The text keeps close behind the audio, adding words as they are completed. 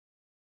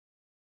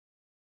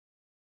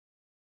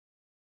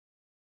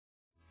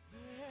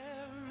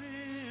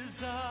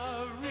is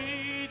a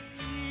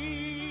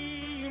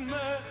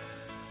Redeemer,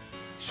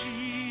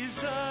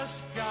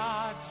 Jesus,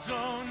 God's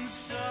own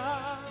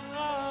Son,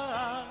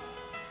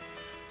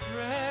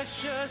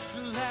 precious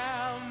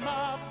Lamb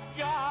of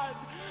God,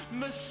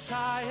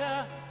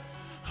 Messiah,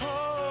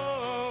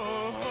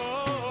 Holy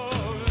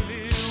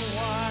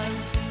One.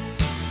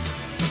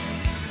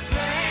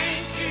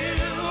 Thank you,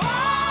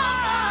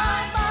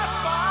 my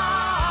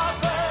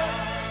Father,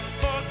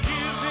 for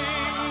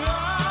giving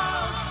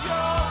us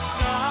your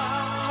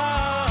Son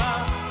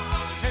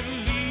and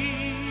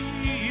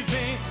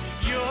leaving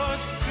your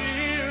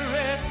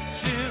Spirit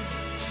till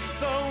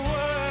the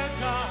work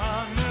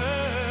on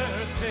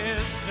earth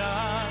is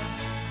done.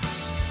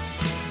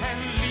 And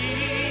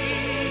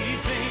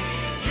leaving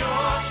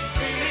your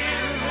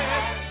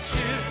Spirit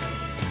till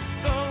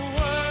the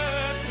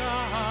work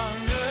on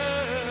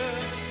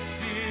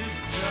earth is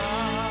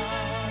done.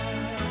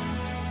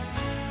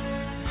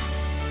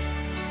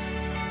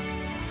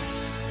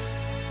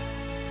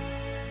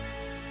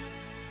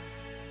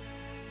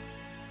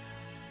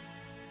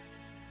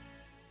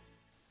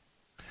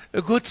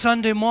 A good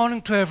Sunday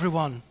morning to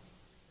everyone.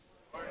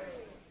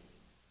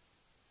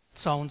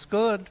 Sounds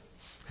good.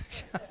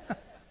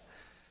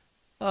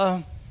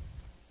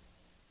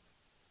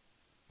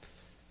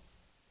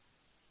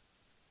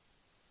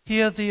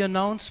 Here are the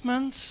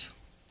announcements.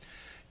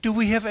 Do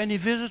we have any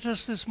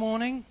visitors this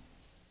morning?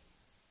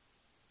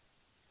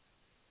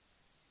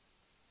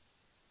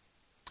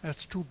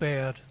 That's too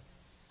bad.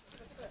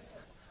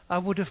 I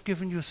would have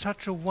given you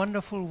such a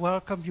wonderful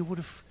welcome,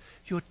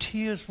 your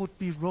tears would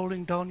be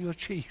rolling down your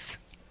cheeks.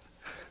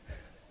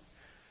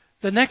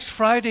 The next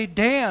Friday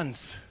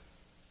dance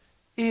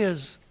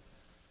is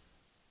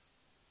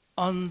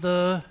on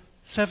the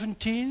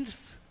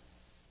 17th,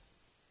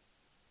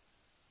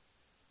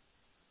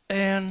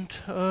 and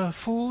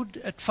food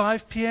at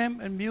 5 p.m.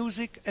 and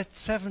music at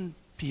 7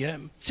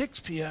 p.m., 6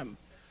 p.m.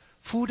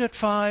 Food at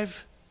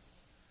 5,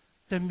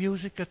 then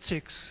music at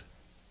 6.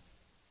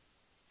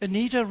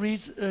 Anita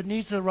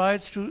needs a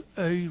ride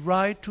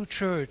to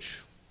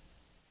church.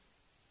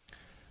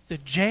 The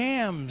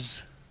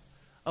jams,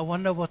 I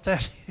wonder what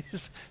that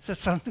is. Is that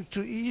something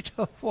to eat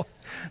or what?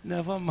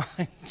 Never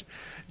mind.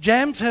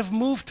 Jams have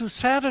moved to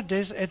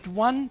Saturdays at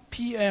 1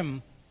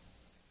 p.m.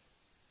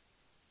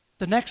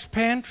 The next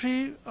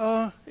pantry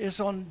is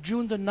on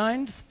June the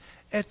 9th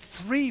at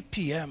 3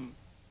 p.m.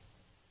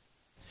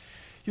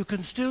 You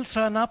can still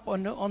sign up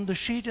on the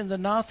sheet in the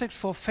narthex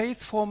for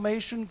Faith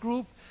Formation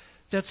Group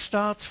that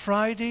starts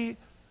Friday,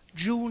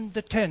 June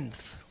the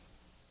 10th.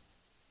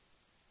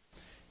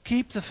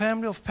 Keep the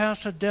family of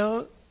Pastor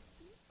Del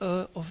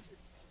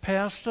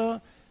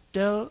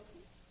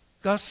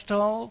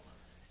Gastal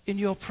in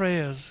your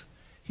prayers.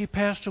 He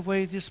passed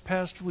away this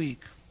past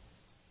week.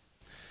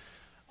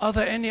 Are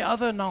there any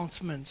other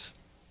announcements?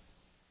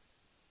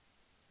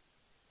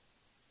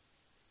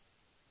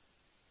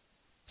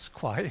 It's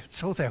quiet,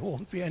 so there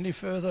won't be any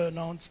further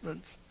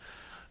announcements.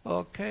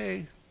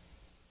 Okay.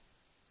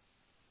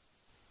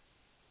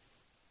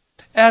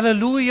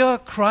 Alleluia,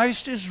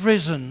 Christ is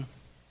risen.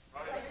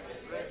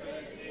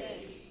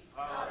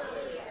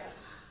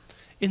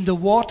 In the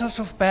waters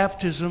of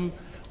baptism,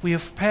 we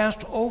have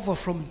passed over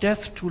from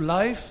death to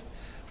life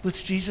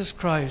with Jesus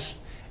Christ,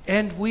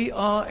 and we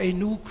are a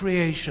new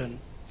creation.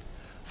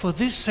 For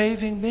this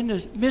saving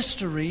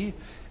mystery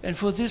and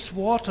for this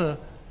water,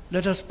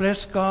 let us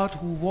bless God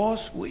who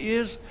was, who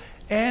is,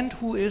 and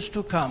who is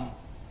to come.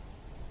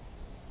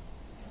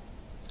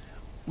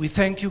 We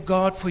thank you,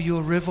 God, for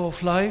your river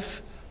of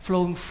life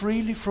flowing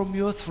freely from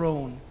your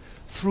throne,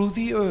 through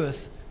the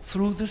earth,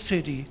 through the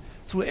city,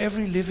 through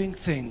every living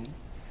thing.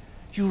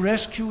 You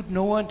rescued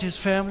Noah and his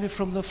family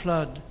from the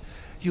flood.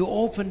 You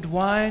opened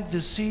wide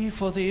the sea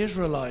for the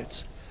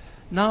Israelites.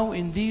 Now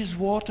in these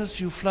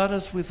waters you flood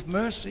us with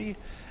mercy,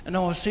 and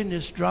our sin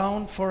is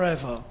drowned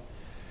forever.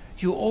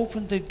 You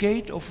opened the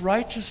gate of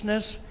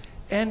righteousness,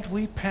 and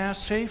we pass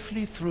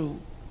safely through.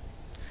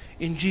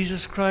 In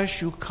Jesus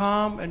Christ you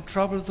calm and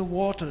trouble the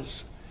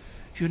waters.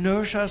 You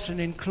nourish us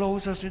and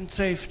enclose us in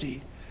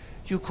safety.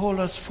 You call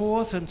us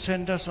forth and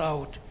send us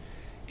out.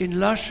 In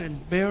lush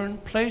and barren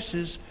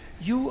places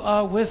you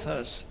are with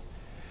us.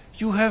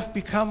 You have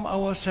become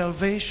our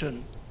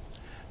salvation.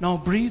 Now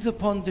breathe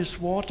upon this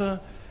water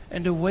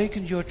and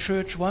awaken your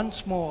church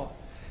once more.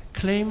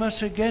 Claim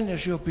us again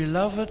as your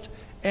beloved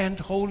and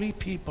holy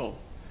people.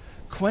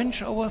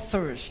 Quench our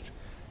thirst.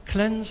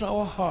 Cleanse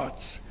our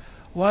hearts.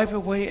 Wipe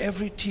away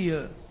every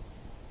tear.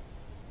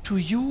 To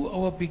you,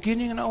 our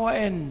beginning and our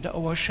end,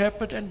 our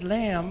shepherd and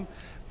lamb,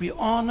 be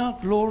honor,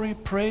 glory,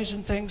 praise,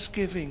 and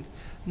thanksgiving,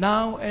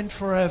 now and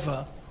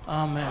forever.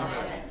 Amen.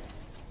 Amen.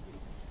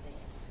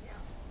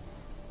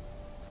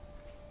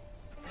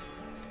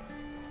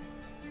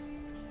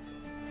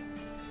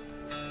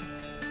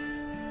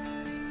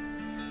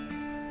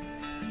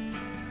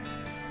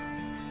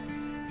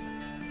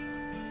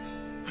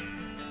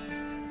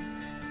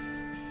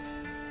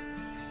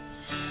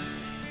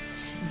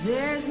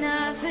 There's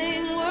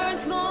nothing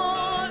worth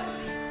more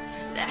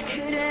that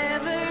could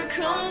ever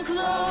come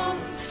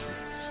close.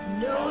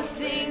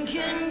 Nothing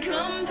can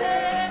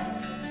compare.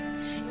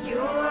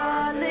 You're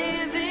our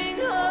living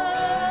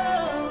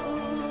hope.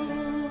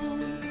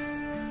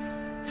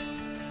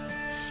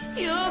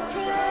 Your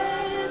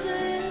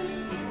presence,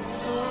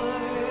 Lord.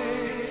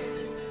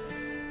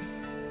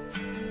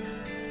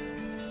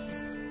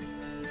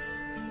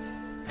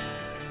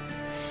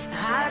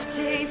 I've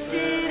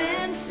tasted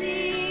and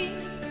seen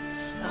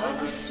of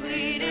the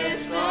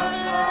sweetest of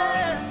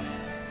loves,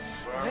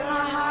 where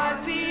my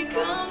heart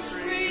becomes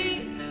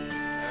free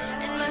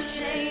and my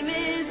shame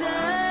is undone.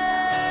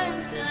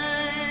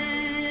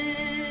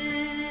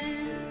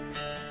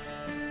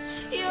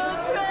 Your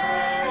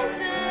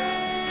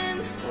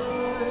presence, Lord.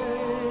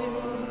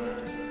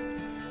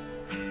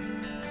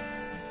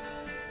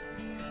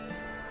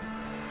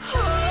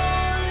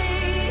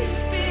 Holy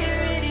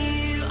Spirit,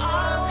 you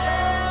are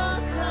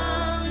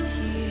welcome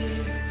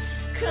here.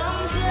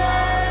 Come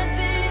flood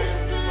this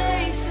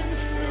place and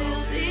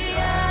fill the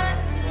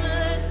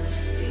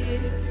atmosphere.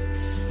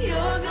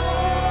 Your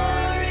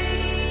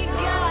glory,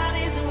 God,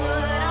 is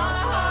what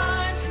our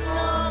hearts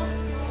long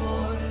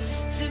for.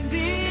 To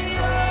be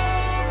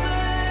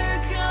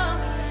overcome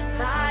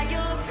by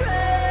your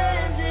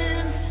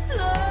presence,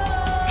 Lord.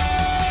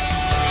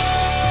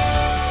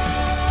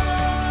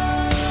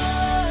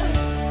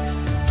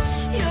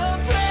 Your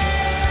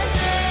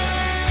presence,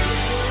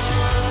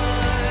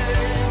 Lord.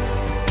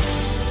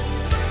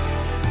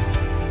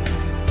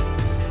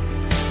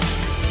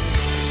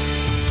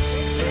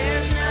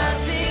 There's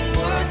nothing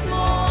worth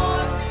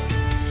more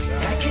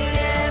that could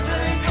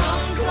ever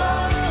come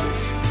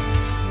close.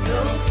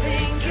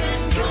 Nothing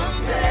can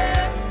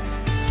compare.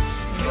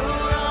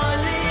 You're our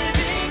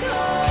living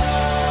hope.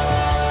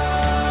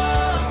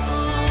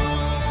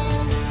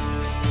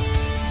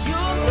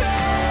 Your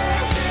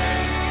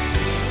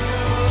presence,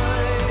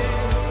 Lord.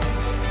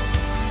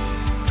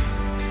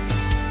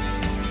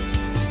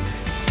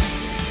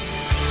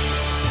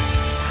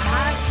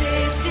 I've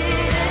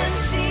tasted and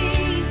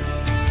seen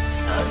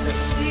of the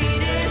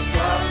sweetest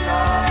of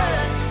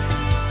loves,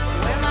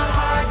 where my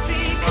heart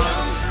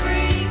becomes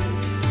free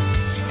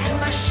and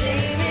my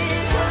shame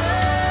is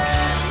undone.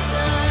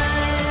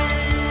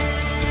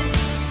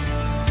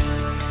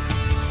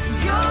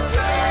 Your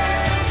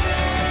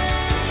presence,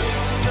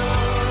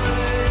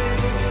 Lord.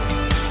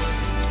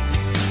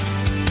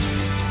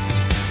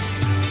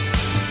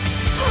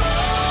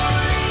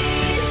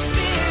 Holy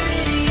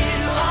Spirit, you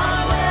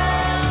are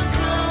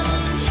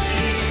welcome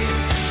here.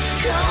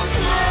 Come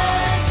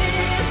flood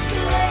this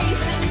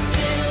place and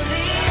fill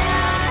the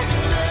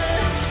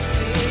atmosphere.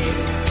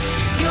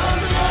 Your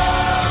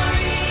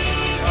glory,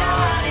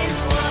 God, is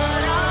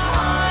what our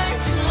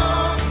hearts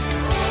long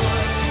for.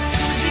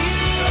 To be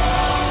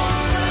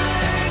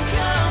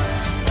overcome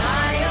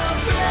by your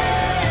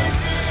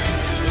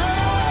presence,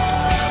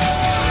 Lord.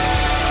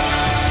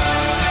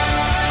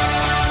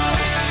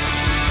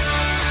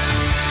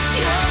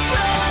 Your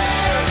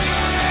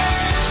presence,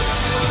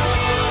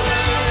 Lord.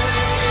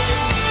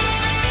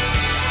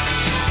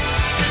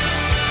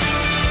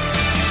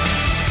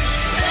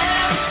 Let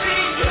us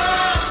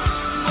become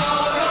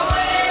more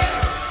aware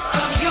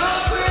of your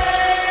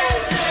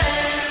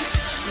presence.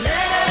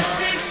 Let us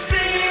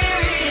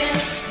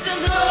experience the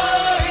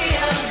glory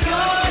of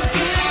your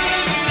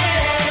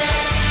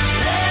goodness.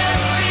 Let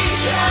us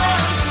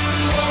become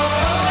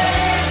more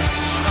aware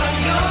of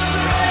your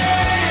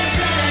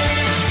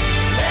presence.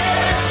 Let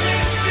us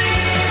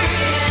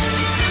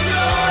experience the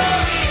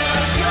glory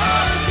of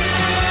your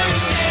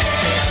goodness.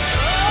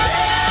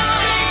 Let us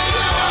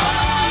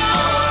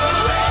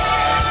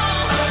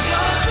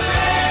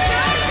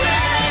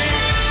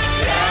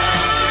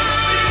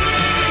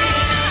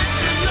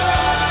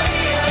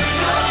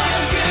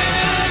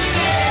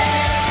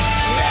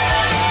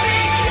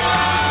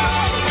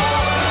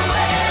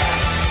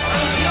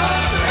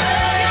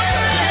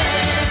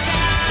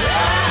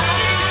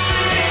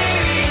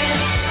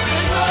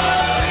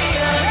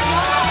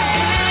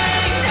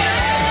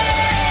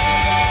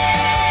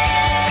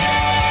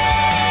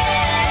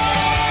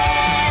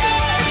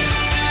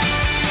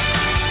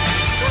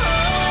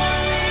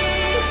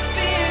Holy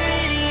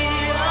Spirit,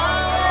 you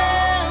are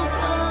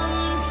welcome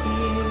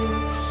here.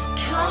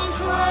 Come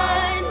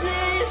flood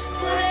this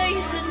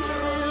place and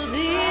fill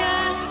the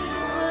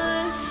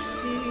atmosphere.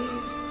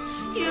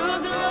 Your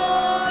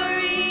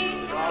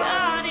glory,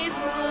 God, is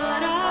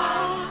what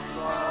our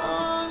hearts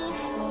long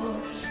for.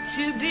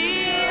 To be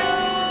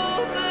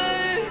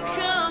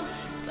overcome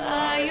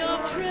by your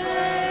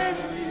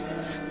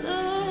presence,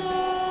 Lord.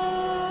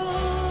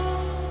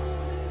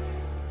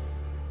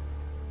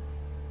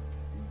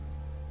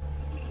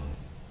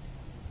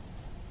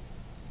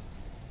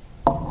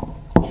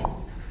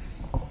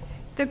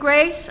 The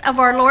grace of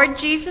our Lord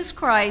Jesus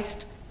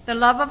Christ, the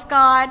love of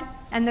God,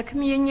 and the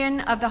communion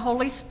of the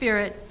Holy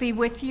Spirit be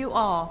with you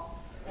all.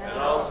 And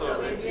also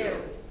with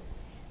you.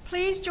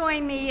 Please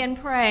join me in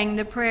praying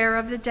the prayer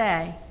of the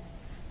day.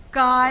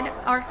 God,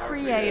 our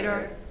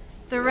Creator,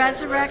 the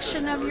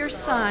resurrection of your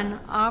Son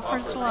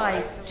offers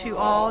life to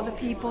all the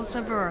peoples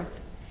of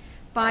earth.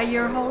 By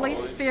your Holy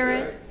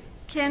Spirit,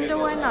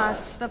 Kindle in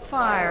us the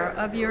fire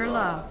of your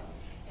love,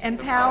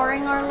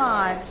 empowering our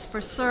lives for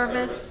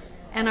service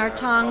and our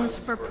tongues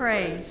for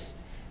praise.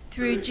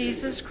 Through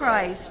Jesus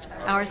Christ,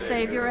 our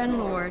Savior and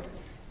Lord,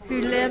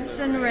 who lives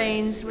and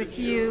reigns with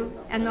you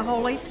and the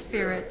Holy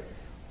Spirit,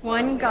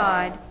 one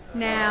God,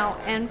 now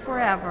and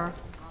forever.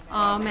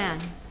 Amen.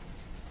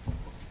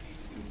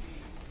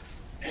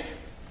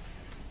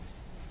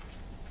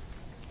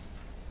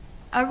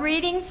 A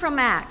reading from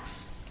Acts.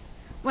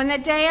 When the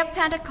day of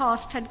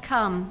Pentecost had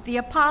come, the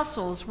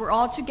apostles were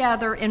all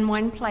together in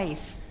one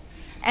place.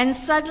 And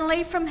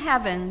suddenly from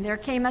heaven there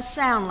came a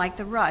sound like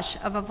the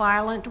rush of a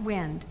violent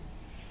wind,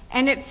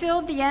 and it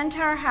filled the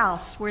entire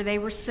house where they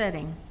were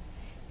sitting.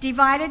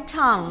 Divided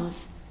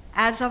tongues,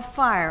 as of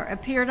fire,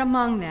 appeared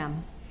among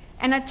them,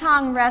 and a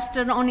tongue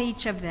rested on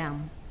each of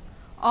them.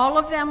 All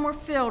of them were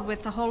filled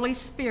with the Holy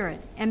Spirit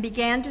and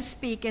began to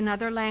speak in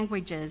other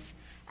languages,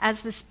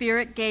 as the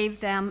Spirit gave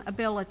them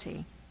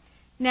ability.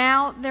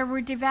 Now there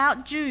were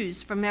devout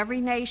Jews from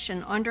every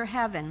nation under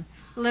heaven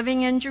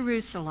living in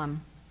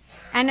Jerusalem.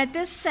 And at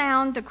this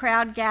sound the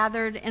crowd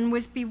gathered and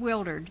was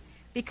bewildered,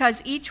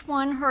 because each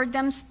one heard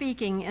them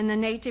speaking in the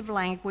native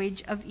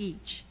language of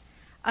each.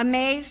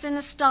 Amazed and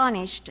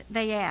astonished,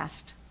 they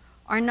asked,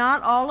 "Are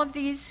not all of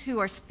these who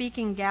are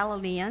speaking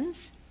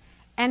Galileans?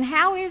 And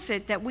how is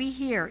it that we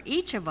hear,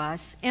 each of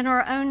us, in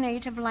our own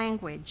native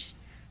language?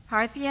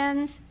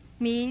 Parthians,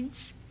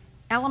 Medes,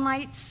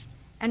 Elamites,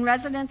 and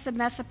residents of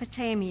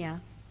Mesopotamia,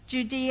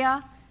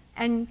 Judea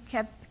and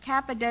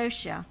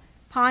Cappadocia,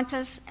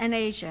 Pontus and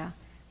Asia,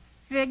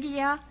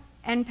 Phrygia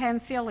and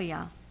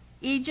Pamphylia,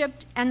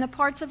 Egypt and the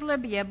parts of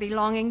Libya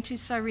belonging to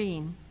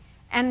Cyrene,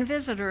 and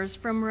visitors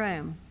from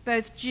Rome,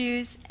 both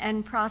Jews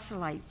and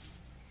proselytes,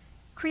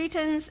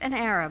 Cretans and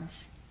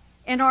Arabs.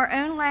 In our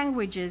own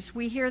languages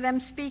we hear them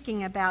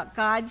speaking about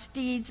God's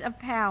deeds of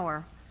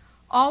power.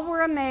 All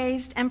were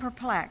amazed and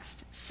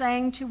perplexed,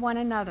 saying to one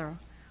another,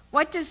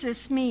 'What does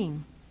this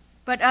mean?'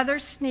 But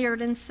others sneered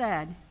and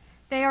said,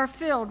 'They are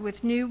filled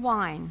with new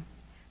wine.'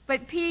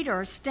 But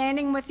Peter,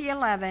 standing with the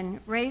 11,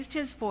 raised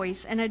his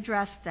voice and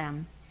addressed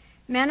them,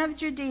 'Men of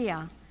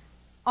Judea,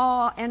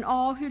 and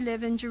all who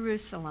live in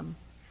Jerusalem,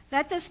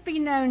 let this be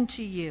known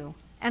to you,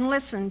 and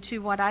listen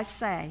to what I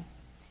say.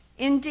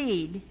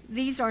 Indeed,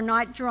 these are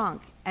not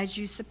drunk, as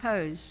you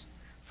suppose,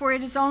 for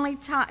it is only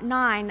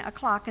 9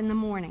 o'clock in the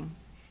morning.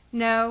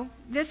 No,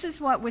 this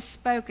is what was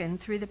spoken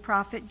through the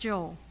prophet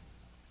Joel.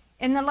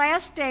 In the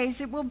last days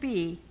it will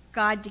be,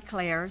 God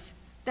declares,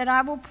 that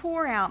I will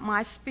pour out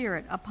my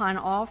Spirit upon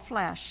all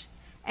flesh,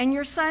 and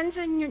your sons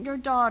and your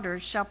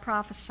daughters shall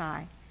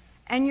prophesy,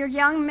 and your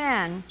young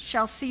men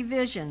shall see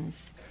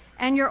visions,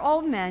 and your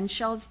old men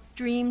shall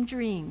dream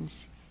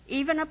dreams.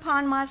 Even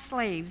upon my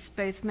slaves,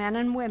 both men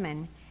and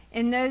women,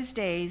 in those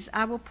days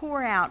I will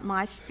pour out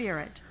my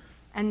Spirit,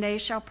 and they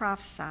shall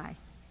prophesy.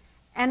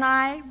 And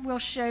I will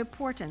show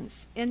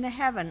portents in the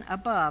heaven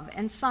above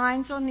and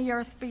signs on the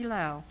earth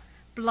below,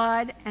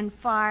 blood and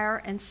fire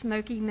and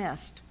smoky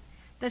mist.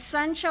 The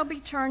sun shall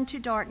be turned to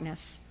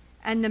darkness,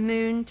 and the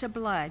moon to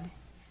blood,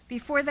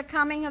 before the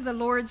coming of the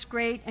Lord's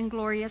great and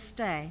glorious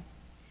day.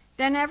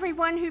 Then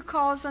everyone who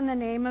calls on the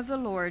name of the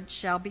Lord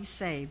shall be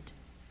saved.'"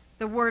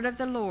 The word of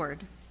the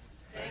Lord.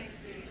 Thanks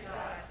be to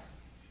God.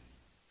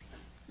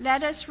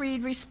 Let us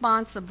read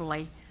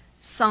responsibly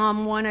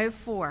Psalm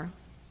 104.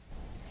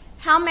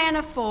 How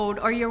manifold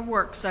are your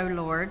works, O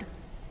Lord!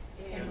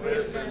 In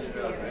wisdom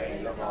you have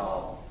made them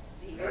all.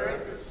 The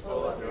earth is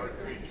full of your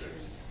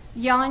creatures.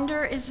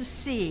 Yonder is a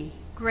sea,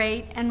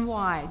 great and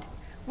wide,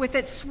 with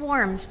its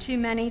swarms too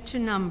many to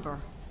number.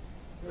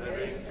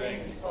 Living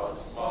things both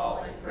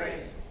small and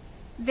great.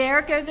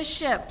 There go the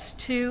ships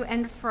to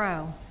and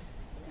fro.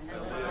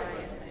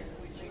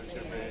 Which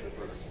you make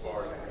for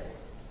sport.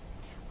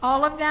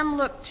 All of them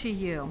look to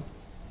you.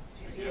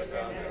 To give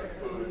them their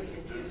food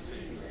in due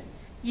season.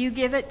 You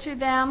give it to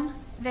them,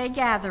 they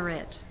gather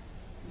it.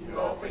 You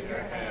open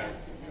your hand,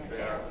 and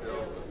they are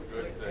filled with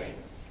good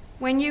things.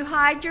 When you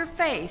hide your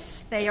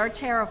face, they are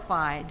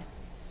terrified.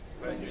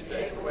 When you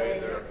take away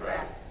their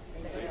breath,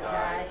 they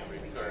die and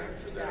return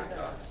to their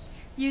dust.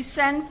 You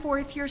send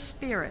forth your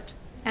Spirit,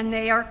 and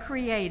they are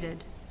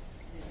created.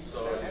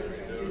 So you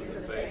renew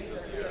the face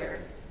of the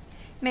earth.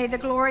 May the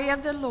glory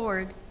of the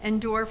Lord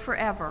endure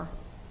forever.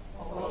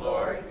 O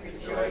Lord,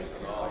 rejoice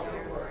in all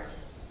your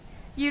works.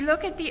 You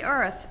look at the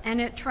earth, and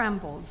it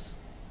trembles.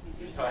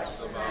 You touch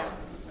the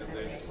mountains, and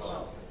they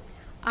smoke.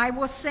 I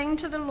will sing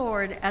to the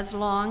Lord as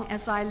long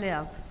as I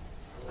live.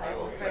 I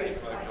will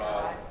praise my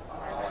God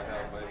while I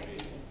have my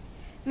being.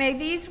 May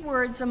these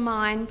words of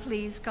mine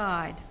please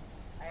God.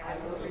 I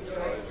will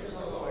rejoice in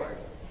the Lord.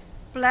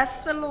 Bless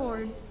the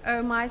Lord,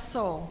 O my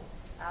soul.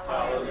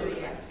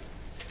 Hallelujah.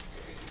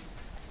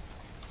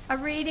 A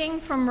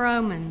reading from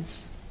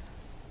Romans.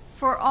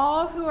 For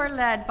all who are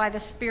led by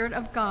the Spirit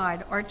of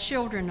God are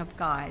children of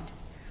God.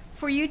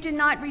 For you did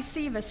not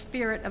receive a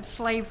spirit of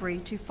slavery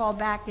to fall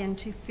back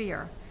into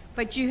fear,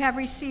 but you have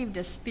received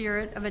a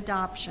spirit of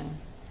adoption.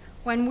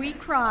 When we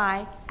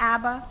cry,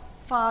 Abba,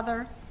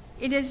 Father,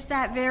 it is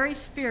that very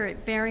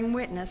Spirit bearing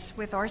witness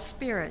with our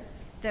spirit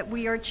that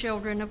we are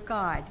children of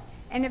God,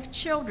 and if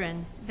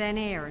children, then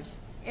heirs,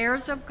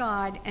 heirs of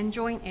God and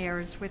joint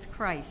heirs with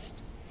Christ.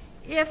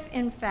 If,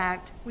 in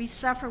fact, we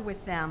suffer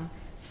with them,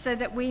 so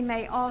that we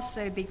may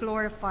also be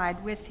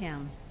glorified with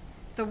him.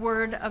 The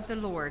word of the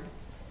Lord.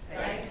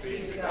 Thanks be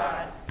to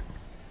God.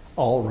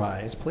 All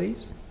rise,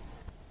 please.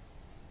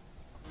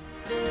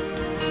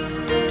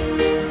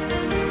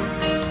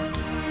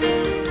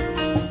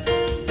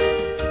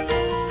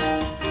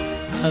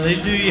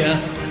 Hallelujah,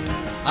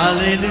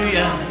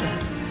 hallelujah,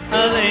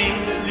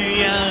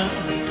 hallelujah,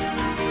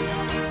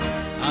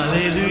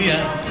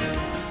 hallelujah,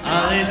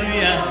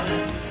 hallelujah,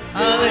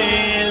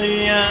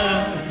 hallelujah,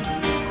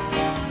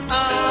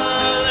 hallelujah,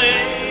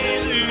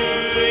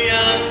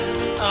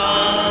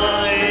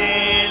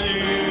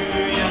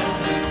 hallelujah,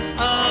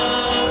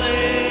 hallelujah,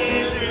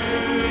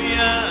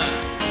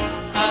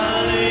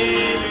 hallelujah.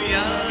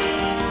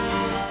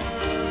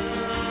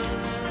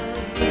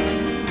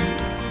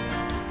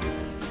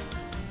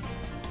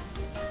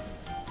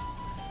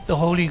 The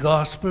Holy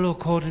Gospel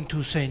according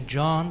to St.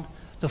 John,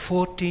 the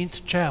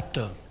 14th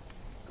chapter.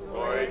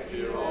 Glory to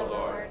you, O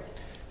Lord.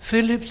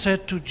 Philip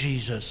said to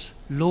Jesus,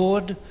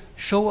 Lord,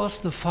 show us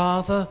the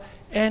Father,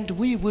 and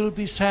we will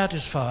be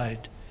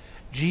satisfied.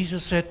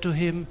 Jesus said to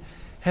him,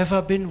 Have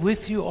I been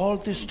with you all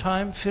this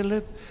time,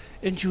 Philip,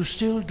 and you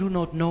still do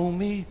not know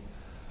me?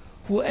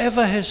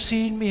 Whoever has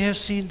seen me has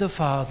seen the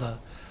Father.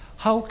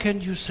 How can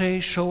you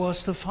say, Show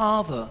us the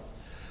Father?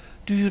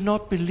 Do you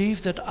not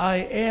believe that I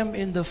am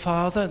in the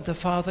Father and the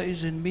Father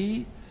is in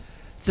me?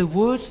 The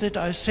words that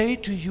I say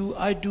to you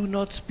I do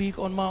not speak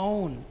on my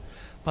own,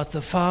 but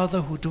the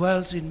Father who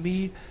dwells in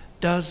me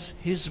does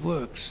his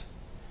works.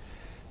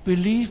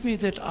 Believe me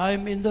that I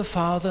am in the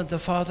Father and the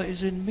Father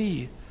is in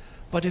me.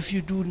 But if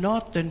you do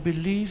not, then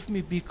believe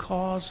me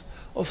because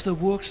of the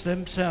works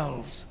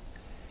themselves.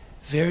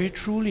 Very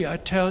truly I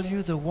tell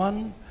you, the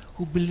one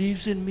who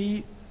believes in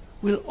me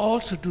will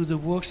also do the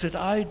works that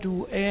I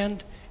do,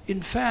 and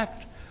in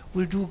fact,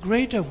 will do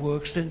greater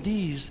works than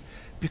these,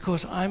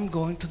 because I'm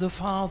going to the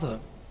Father.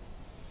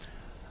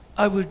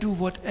 I will do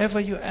whatever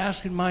you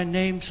ask in my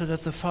name, so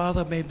that the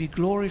Father may be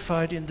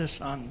glorified in the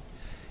Son.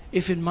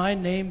 If in my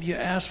name you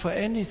ask for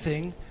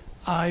anything,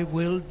 I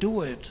will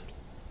do it.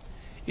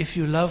 If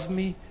you love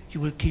me, you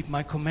will keep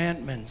my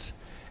commandments.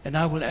 And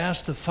I will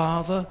ask the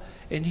Father,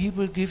 and he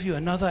will give you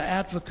another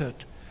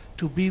advocate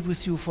to be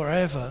with you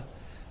forever.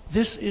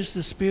 This is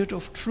the Spirit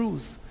of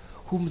truth,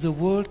 whom the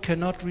world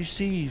cannot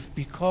receive,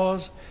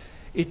 because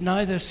it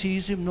neither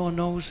sees him nor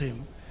knows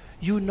him.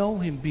 You know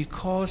him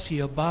because he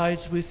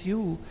abides with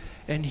you,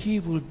 and he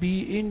will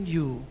be in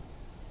you.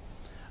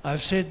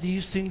 I've said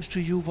these things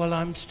to you while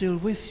I'm still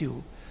with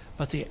you,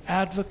 but the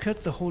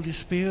Advocate, the Holy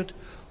Spirit,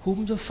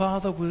 whom the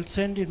Father will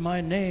send in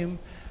my name,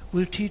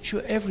 will teach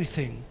you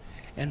everything,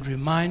 and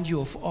remind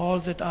you of all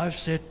that I've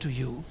said to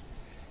you.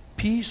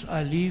 Peace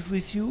I leave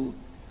with you,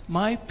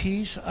 my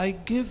peace I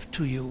give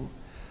to you.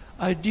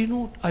 I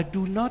do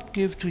not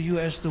give to you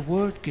as the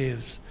world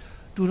gives.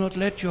 Do not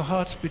let your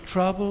hearts be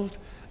troubled,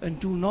 and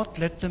do not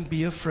let them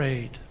be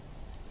afraid.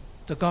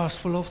 The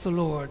Gospel of the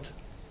Lord.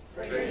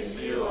 Praise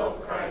to you, O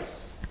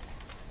Christ.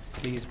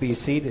 Please be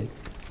seated.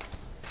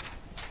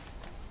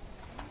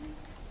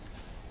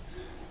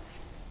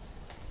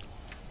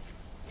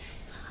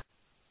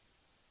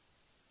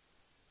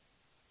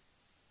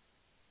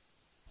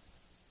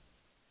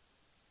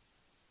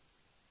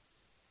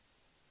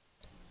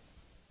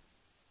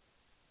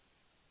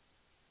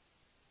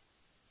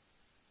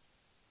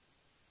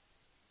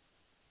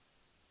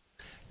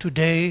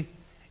 Today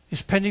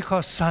is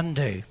Pentecost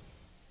Sunday.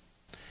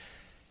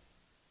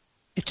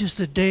 It is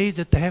the day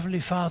that the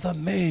Heavenly Father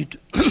made,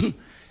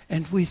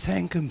 and we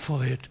thank him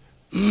for it.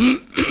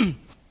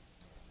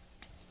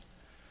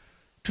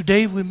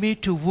 Today we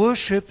meet to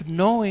worship,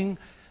 knowing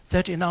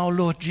that in our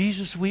Lord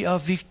Jesus we are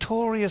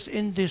victorious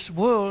in this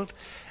world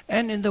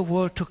and in the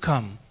world to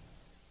come.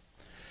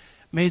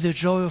 May the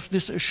joy of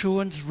this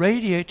assurance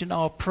radiate in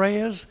our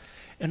prayers,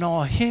 in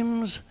our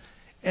hymns,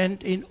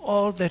 and in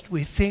all that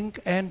we think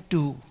and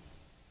do.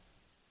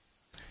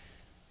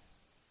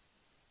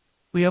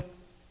 We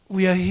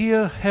are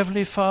here,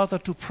 Heavenly Father,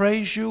 to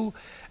praise you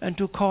and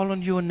to call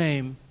on your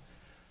name.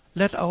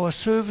 Let our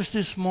service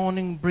this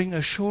morning bring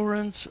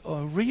assurance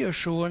or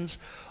reassurance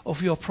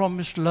of your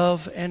promised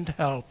love and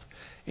help.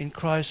 In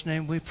Christ's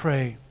name we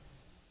pray.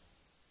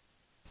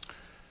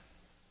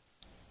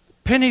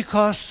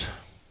 Pentecost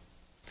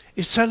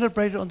is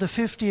celebrated on the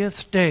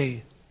 50th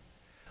day,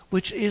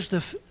 which is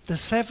the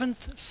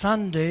seventh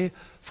Sunday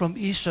from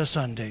Easter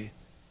Sunday.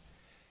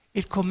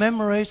 It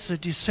commemorates the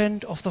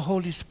descent of the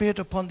Holy Spirit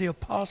upon the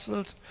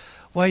apostles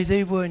while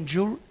they were in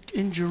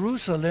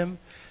Jerusalem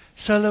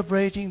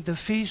celebrating the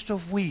Feast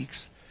of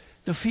Weeks.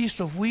 The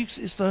Feast of Weeks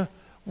is the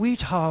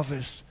wheat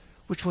harvest,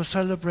 which was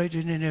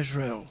celebrated in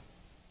Israel.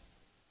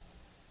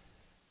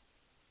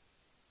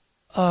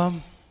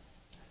 I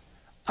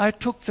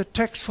took the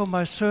text for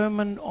my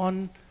sermon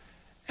on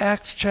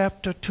Acts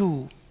chapter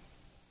 2.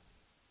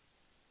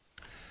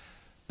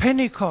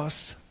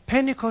 Pentecost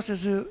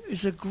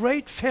is a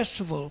great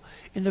festival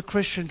in the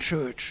Christian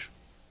church.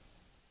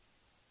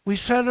 we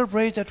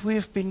celebrate that we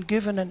have been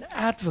given an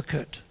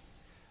advocate.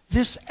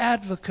 This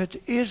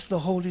advocate is the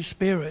Holy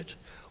Spirit,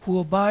 who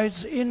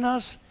abides in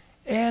us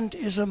and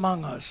is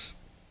among us.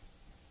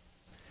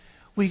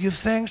 We give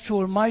thanks to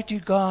Almighty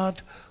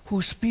God,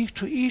 who speaks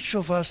to each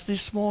of us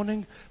this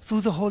morning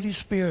through the Holy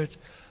Spirit,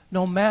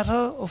 no matter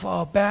of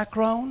our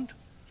background,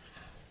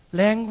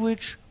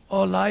 language,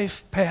 or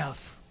life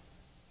path.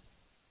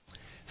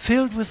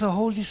 Filled with the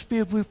Holy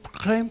Spirit, we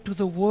proclaim to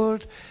the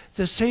world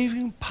the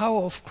saving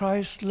power of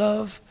Christ's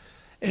love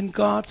and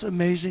God's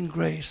amazing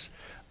grace.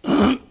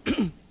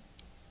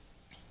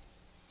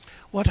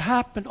 What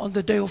happened on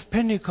the day of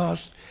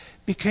Pentecost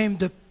became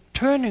the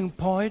turning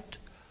point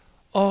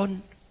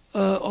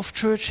of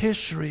church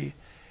history,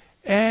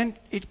 and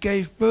it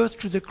gave birth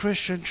to the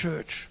Christian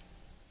church.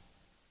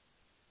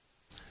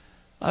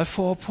 I have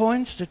 4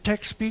 points. The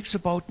text speaks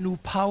about new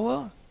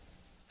power,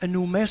 a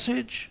new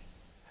message,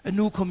 a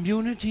new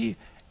community,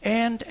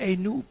 and a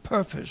new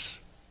purpose.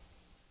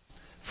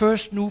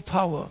 First, new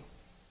power.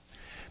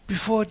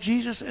 Before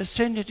Jesus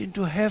ascended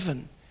into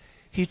heaven,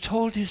 he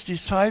told his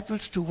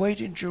disciples to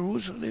wait in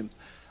Jerusalem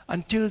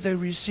until they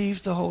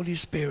received the Holy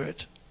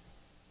Spirit.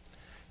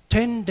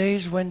 10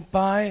 days went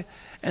by,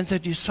 and the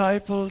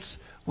disciples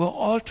were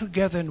all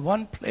together in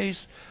one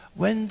place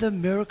when the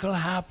miracle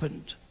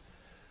happened.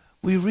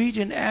 We read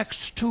in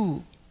Acts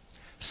 2,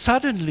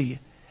 "Suddenly,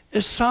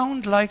 a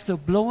sound like the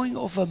blowing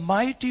of a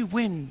mighty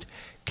wind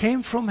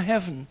came from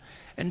heaven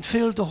and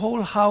filled the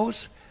whole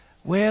house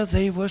where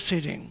they were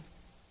sitting.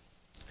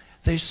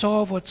 They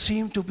saw what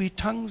seemed to be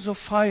tongues of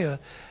fire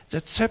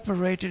that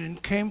separated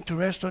and came to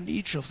rest on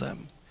each of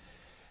them.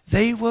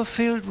 They were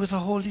filled with the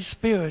Holy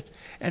Spirit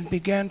and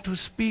began to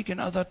speak in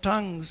other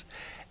tongues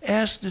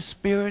as the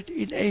Spirit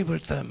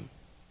enabled them.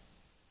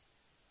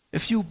 A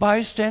few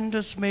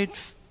bystanders made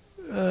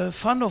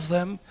fun of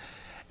them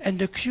and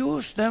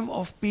accused them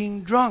of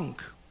being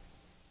drunk.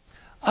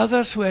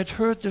 Others who had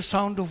heard the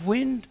sound of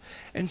wind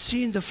and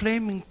seen the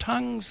flaming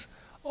tongues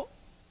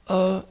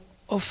of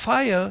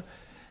fire,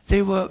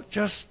 they were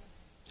just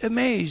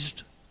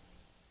amazed.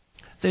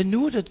 They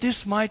knew that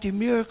this mighty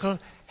miracle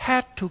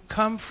had to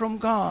come from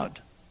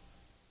God.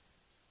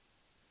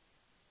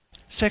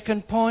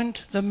 Second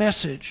point, the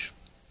message.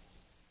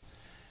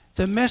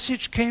 The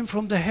message came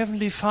from the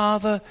Heavenly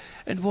Father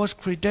and was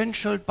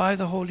credentialed by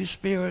the Holy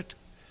Spirit.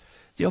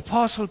 The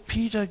Apostle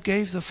Peter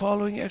gave the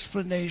following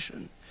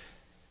explanation.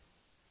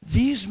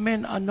 These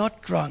men are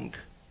not drunk.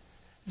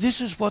 This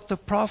is what the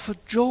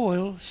prophet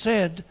Joel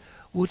said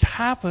would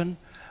happen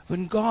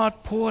when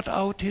God poured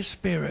out his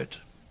Spirit.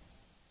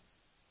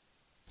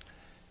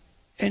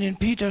 And in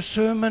Peter's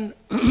sermon,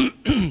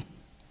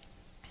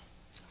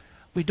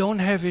 we don't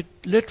have it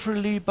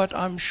literally, but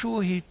I'm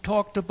sure he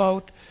talked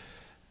about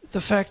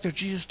the fact that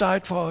Jesus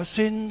died for our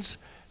sins,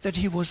 that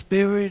he was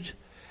buried,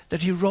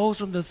 that he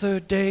rose on the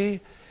third day,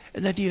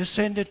 and that he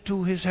ascended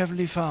to his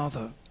Heavenly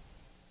Father.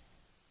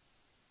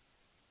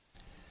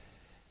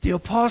 The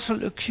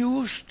apostle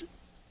accused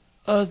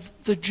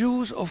the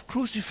Jews of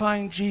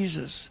crucifying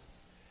Jesus.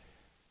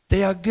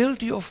 They are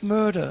guilty of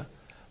murder,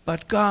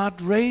 but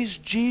God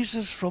raised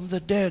Jesus from the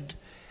dead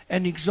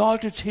and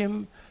exalted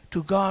him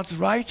to God's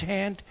right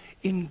hand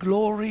in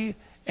glory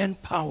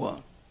and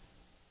power.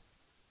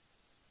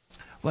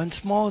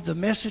 Once more, the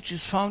message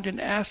is found in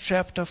Acts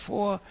chapter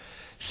 4.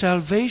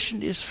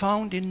 Salvation is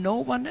found in no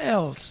one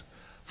else,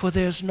 for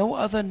there is no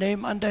other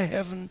name under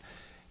heaven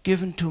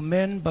given to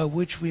men by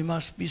which we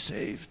must be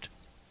saved.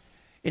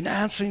 In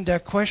answering their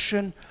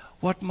question,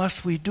 what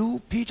must we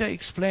do? Peter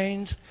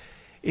explains,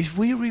 if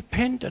we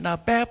repent and are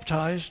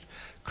baptized,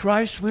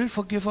 Christ will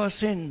forgive our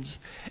sins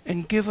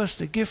and give us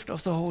the gift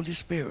of the Holy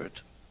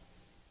Spirit.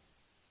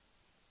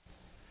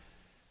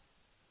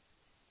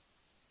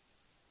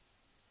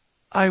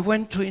 I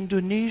went to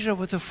Indonesia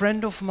with a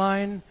friend of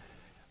mine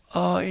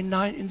in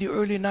the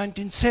early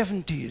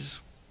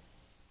 1970s.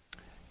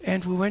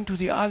 And we went to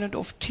the island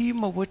of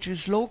Timor, which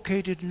is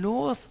located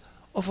north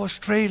of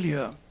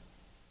Australia.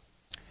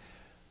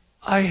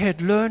 I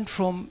had learned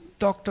from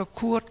Dr.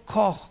 Kurt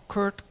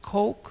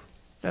Koch,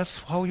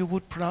 that's how you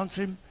would pronounce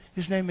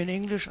his name in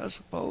English, I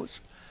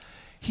suppose.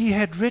 He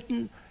had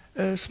written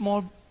a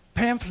small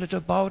pamphlet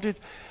about it.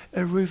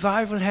 A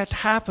revival had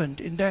happened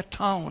in that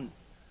town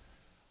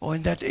or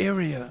in that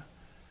area.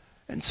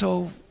 And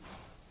so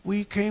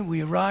we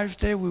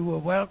arrived there, we were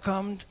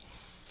welcomed.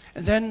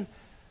 And then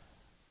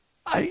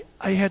I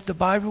had the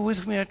Bible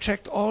with me. I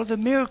checked all the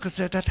miracles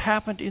that had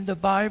happened in the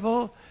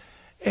Bible,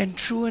 and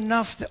true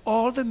enough,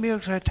 all the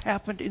miracles had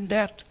happened in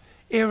that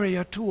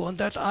area too, on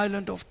that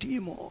island of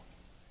Timor.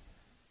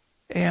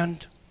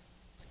 And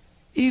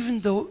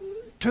even though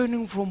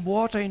turning from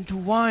water into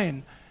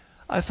wine,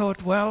 I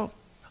thought, well,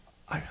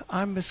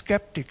 I'm a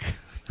skeptic.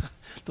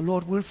 The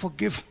Lord will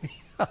forgive me.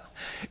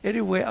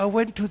 Anyway, I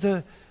went to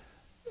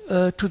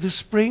the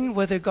spring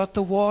where they got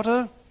the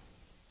water,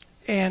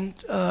 and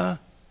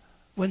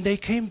when they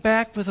came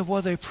back with the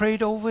water, they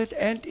prayed over it,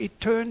 and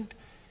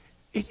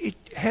it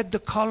had the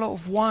color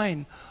of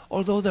wine,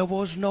 although there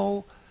was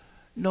no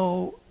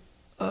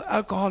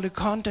alcoholic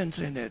contents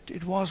in it.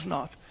 It was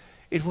not.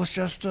 It was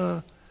just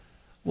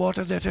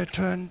water that had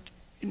turned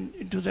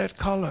into that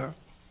color.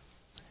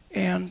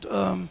 And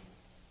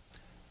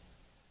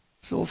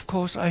so of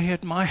course I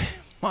had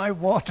my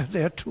water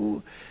there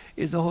too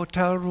in the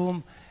hotel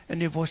room,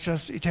 and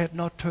it had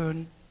not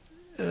turned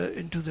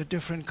into the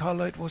different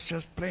color. It was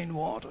just plain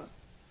water.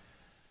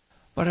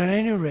 But at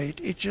any rate,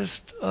 it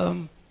just,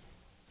 when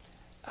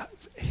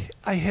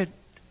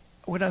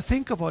I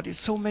think about it,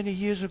 so many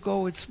years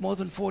ago, it's more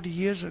than 40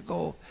 years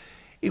ago,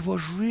 it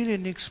was really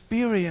an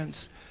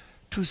experience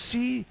to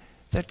see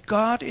that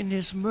God in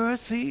His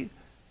mercy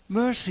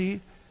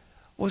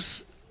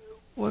was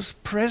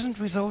present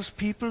with those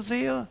people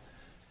there,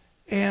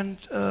 and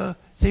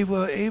they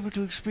were able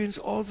to experience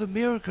all the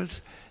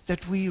miracles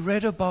that we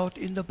read about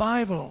in the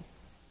Bible.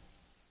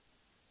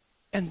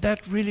 And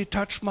that really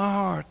touched my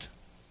heart.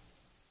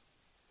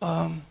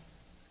 And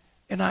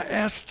I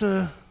asked,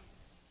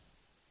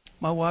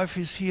 my wife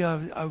is here,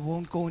 I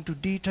won't go into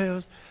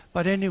details,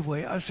 but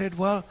anyway, I said,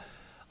 well,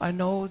 I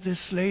know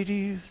this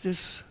lady,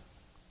 this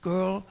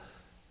girl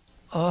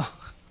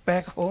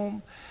back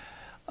home.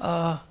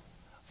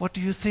 What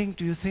do you think?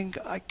 Do you think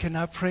can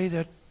I pray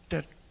that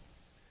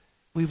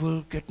we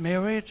will get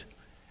married?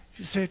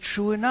 She said,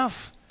 sure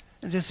enough.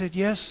 And they said,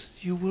 yes,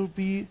 you will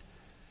be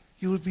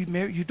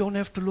married. You don't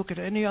have to look at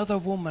any other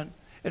woman,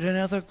 at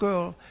another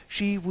girl.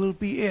 She will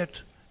be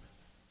it.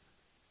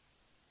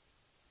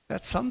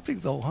 That's something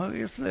though, huh?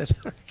 Isn't it?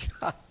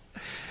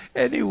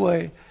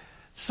 Anyway,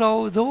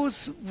 so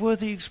those were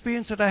the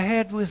experience that I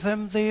had with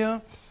them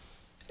there.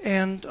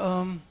 And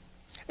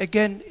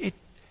again, it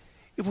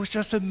was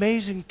just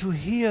amazing to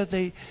hear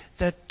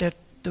that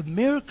the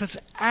miracles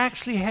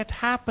actually had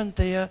happened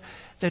there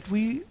that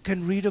we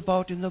can read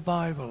about in the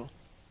Bible.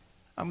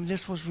 I mean,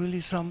 this was really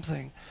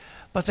something.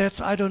 But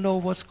I don't know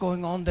what's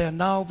going on there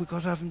now,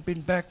 because I haven't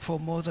been back for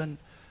more than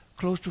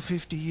close to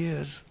 50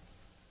 years,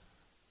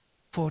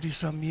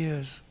 40-some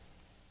years.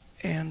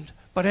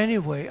 But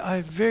anyway, I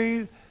have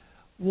very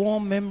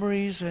warm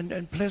memories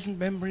and pleasant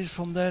memories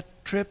from that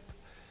trip.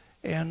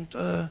 And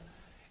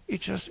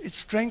it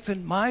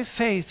strengthened my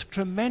faith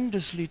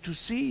tremendously to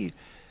see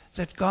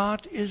that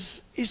God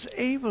is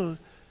able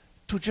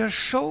to just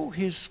show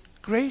His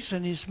grace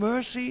and His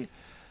mercy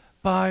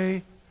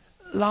by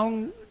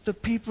allowing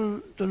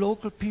the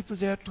local people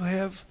there to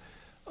have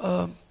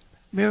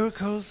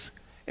miracles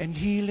and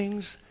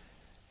healings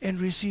and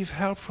receive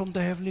help from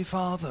the Heavenly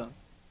Father.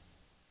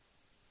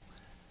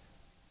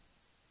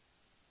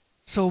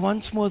 So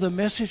once more, the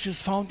message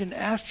is found in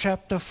Acts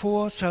chapter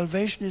 4.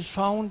 Salvation is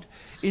found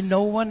in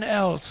no one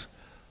else,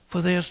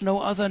 for there is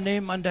no other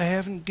name under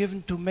heaven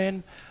given to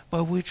men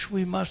by which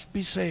we must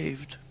be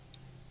saved.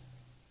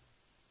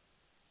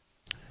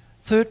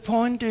 Third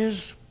point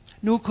is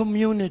new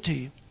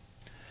community.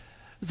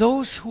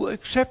 Those who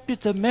accepted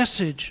the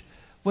message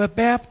were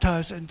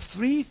baptized, and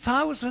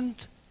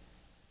 3,000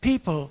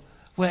 people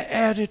were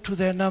added to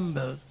their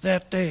number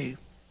that day.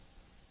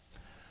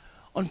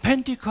 On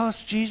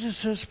Pentecost,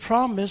 Jesus'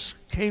 promise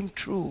came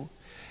true,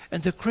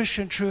 and the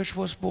Christian church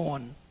was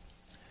born.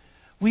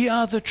 We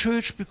are the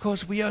church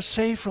because we are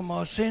saved from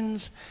our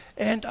sins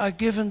and are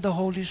given the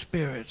Holy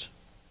Spirit.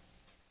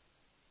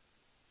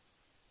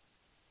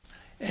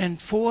 And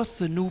fourth,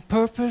 the new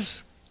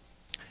purpose.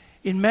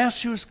 In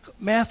Matthew's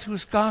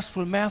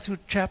Gospel, Matthew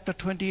chapter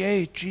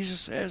 28,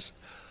 Jesus says,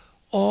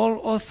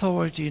 all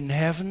authority in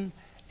heaven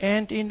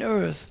and in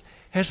earth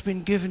has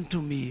been given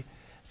to me.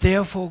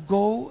 Therefore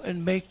go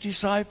and make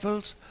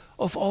disciples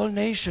of all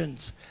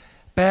nations,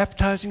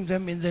 baptizing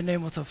them in the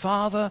name of the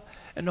Father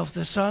and of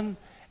the Son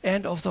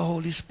and of the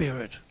Holy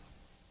Spirit.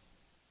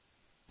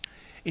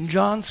 In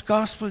John's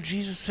Gospel,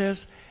 Jesus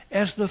says,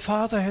 as the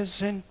Father has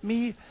sent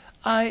me,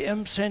 I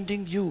am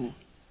sending you.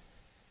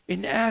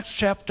 In Acts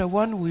chapter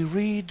 1 we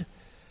read,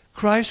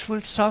 Christ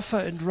will suffer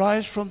and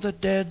rise from the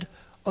dead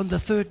on the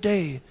third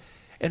day,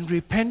 and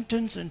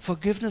repentance and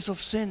forgiveness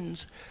of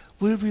sins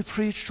will be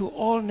preached to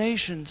all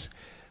nations,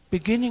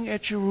 beginning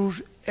at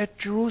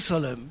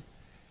Jerusalem.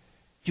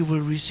 You will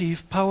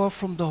receive power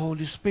from the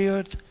Holy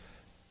Spirit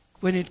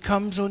when it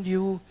comes on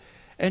you,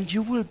 and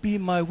you will be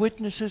my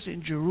witnesses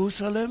in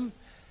Jerusalem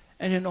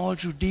and in all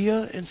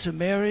Judea and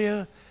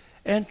Samaria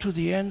and to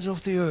the ends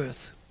of the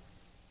earth.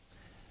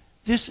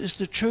 This is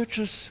the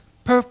church's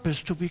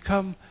purpose, to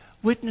become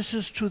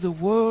witnesses to the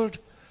world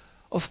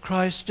of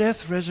Christ's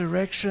death,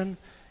 resurrection,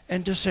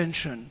 and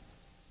ascension.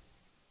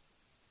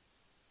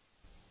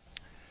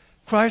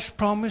 Christ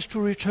promised to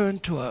return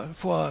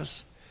for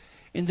us.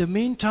 In the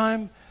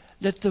meantime,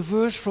 let the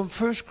verse from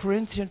 1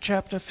 Corinthians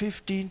chapter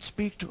 15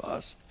 speak to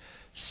us.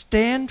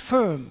 Stand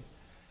firm.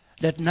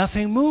 Let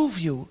nothing move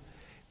you.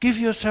 Give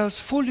yourselves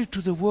fully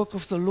to the work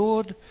of the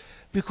Lord,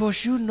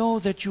 because you know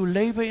that your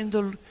labor in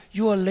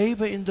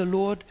the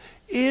Lord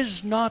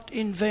is not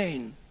in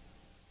vain.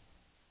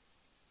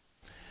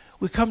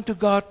 We come to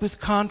God with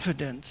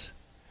confidence.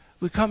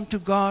 We come to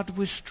God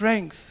with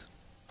strength,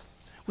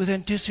 with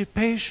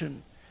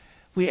anticipation.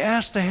 We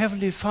ask the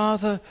Heavenly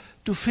Father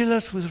to fill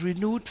us with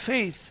renewed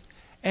faith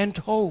and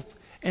hope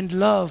and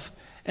love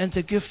and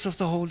the gifts of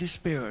the Holy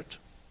Spirit.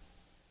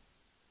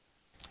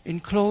 In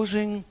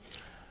closing,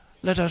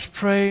 let us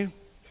pray.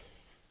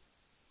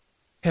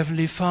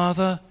 Heavenly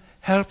Father,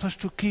 help us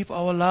to keep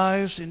our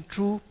lives in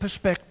true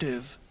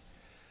perspective.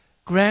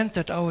 Grant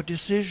that our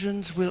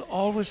decisions will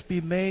always be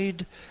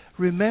made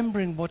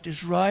remembering what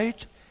is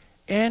right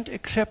and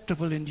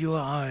acceptable in your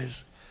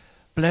eyes.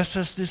 Bless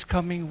us this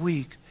coming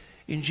week.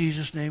 In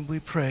Jesus' name we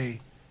pray.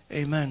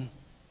 Amen.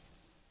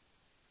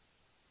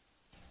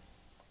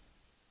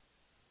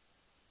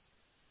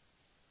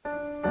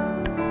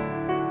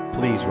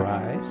 Please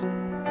rise.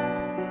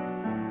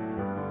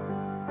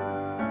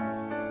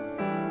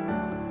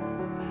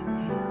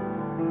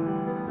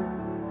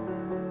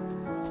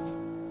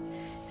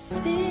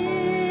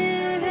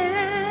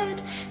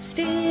 Spirit,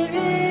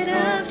 Spirit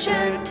of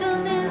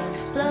gentleness,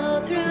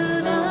 blow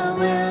through the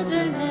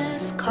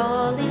wilderness,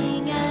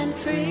 calling and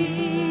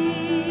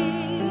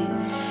free.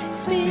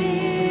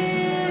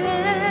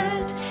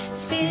 Spirit,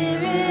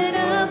 Spirit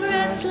of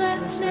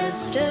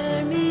restlessness,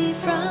 stir me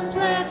from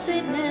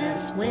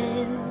placidness,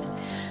 wind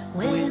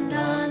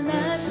on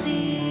the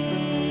sea.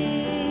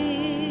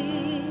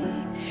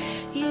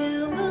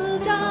 You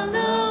moved on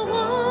the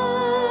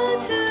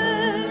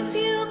waters,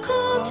 you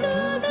called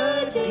to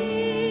the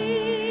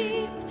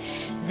deep.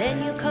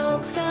 Then you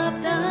coaxed up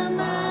the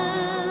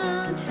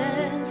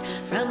mountains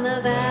from the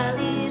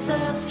valleys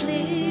of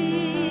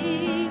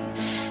sleep.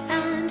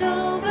 And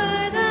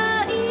over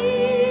the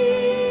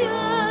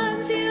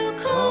eons you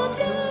called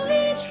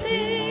to each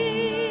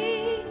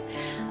leaf.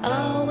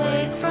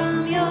 Awake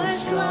from your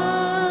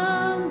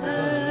slumbers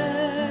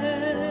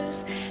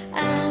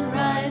and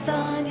rise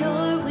on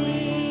your wings.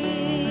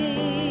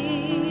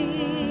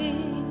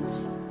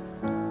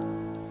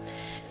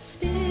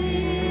 Spirit,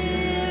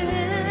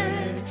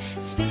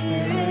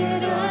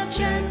 Spirit of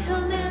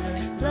gentleness,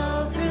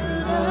 blow through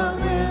the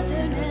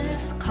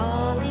wilderness,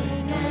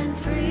 calling and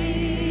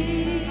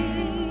free.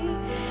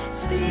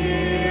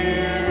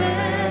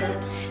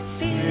 Spirit,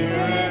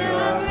 Spirit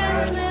of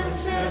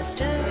restlessness,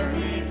 stir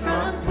me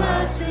from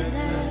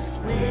placidness,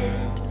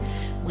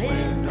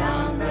 wind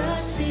on the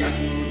sea.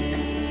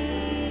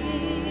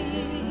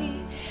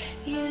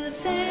 You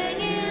sang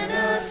in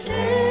a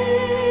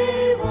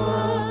stable,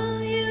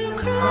 you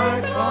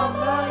cried from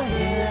the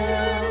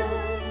hill,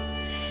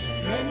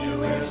 then you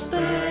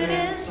whispered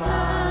in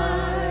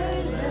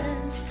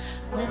silence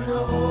when the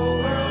whole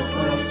world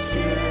was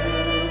still.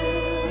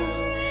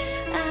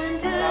 And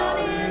down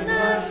in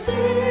the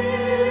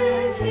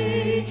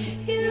city,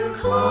 you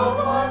called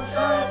once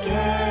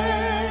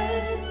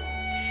again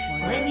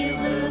when you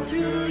blew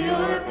through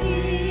your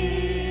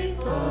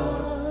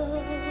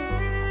people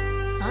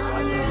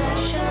on the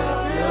rush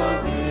of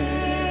the wind.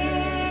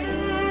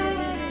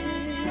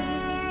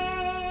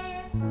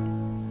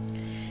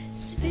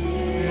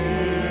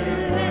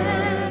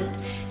 Spirit,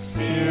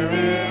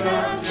 Spirit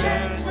of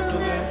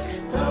gentleness,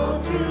 blow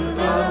through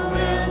the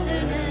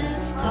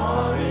wilderness,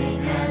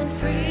 calling and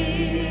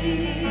free.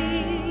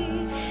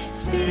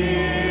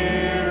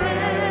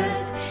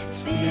 Spirit,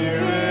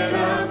 Spirit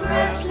of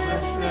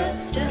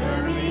restlessness,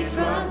 stir me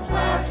from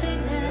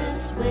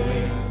placidness,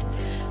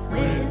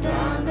 wind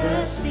on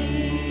the sea.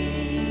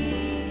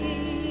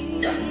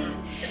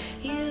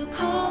 You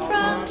call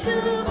from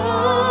tomorrow,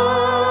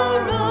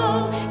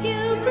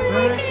 you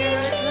break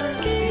ancient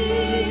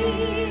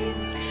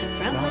schemes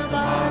from the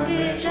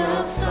bondage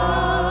of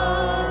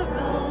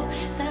sorrow.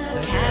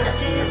 The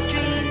captives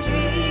dream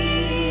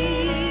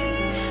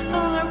dreams,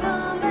 or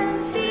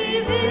women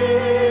see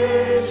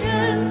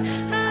visions,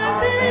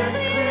 and then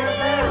clear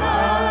their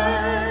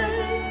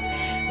eyes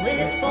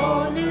with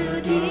bold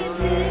new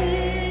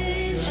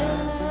decisions.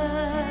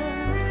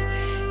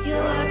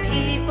 Your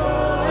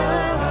people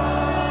arise.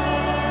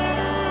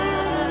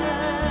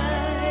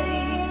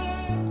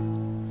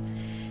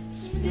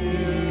 Spirit,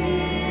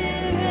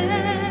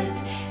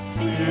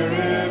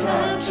 Spirit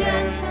of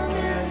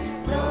gentleness,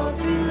 blow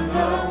through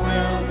the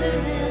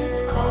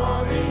wilderness,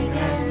 calling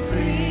and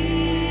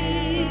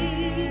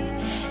free.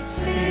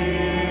 Spirit,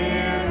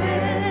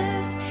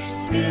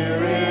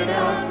 Spirit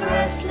of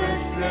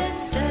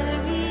restlessness,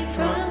 stir me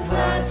from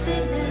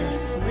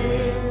placidness,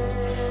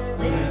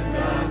 wind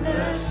on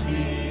the sea.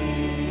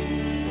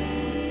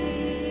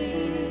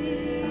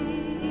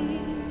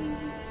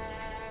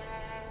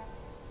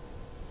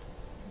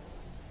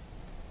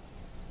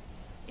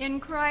 In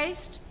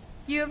Christ,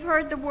 you have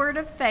heard the word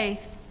of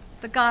faith,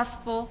 the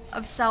gospel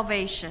of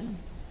salvation.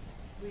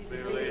 We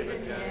believe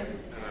in him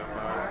and are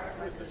marked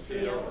with the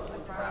seal of the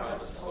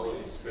promised Holy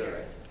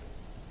Spirit.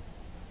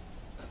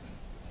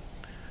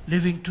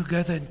 Living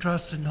together in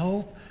trust and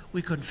hope,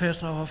 we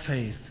confess our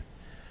faith.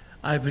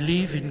 I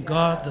believe in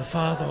God, the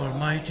Father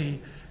Almighty,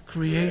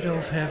 creator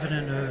of heaven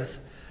and earth.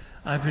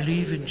 I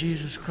believe in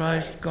Jesus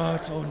Christ,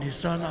 God's only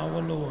Son,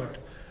 our Lord,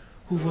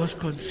 who was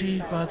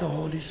conceived by the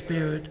Holy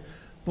Spirit,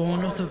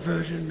 born of the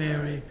Virgin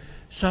Mary,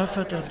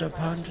 suffered under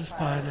Pontius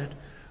Pilate,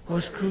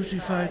 was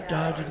crucified,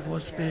 died, and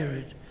was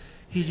buried.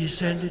 He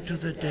descended to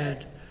the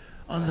dead.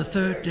 On the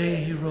third day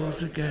he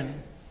rose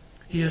again.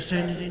 He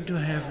ascended into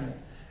heaven.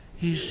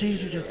 He is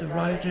seated at the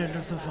right hand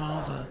of the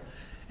Father.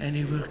 and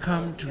he will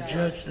come to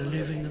judge the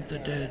living and the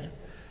dead.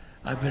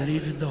 I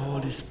believe in the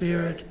Holy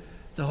Spirit,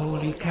 the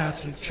Holy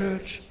Catholic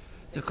Church,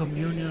 the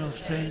communion of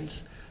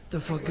saints, the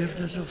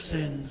forgiveness of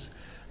sins,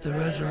 the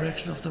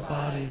resurrection of the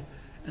body,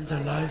 and the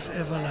life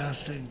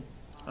everlasting.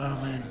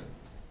 Amen.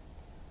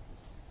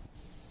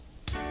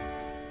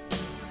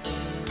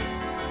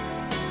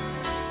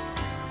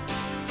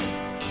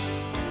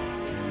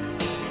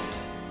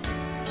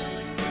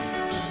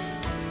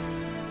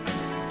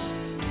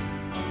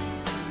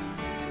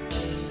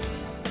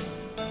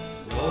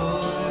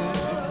 Lord,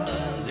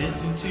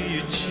 listen to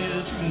your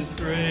children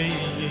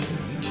praying.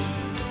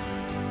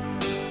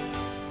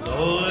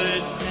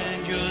 Lord,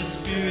 send your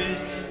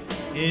spirit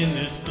in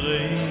this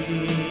place.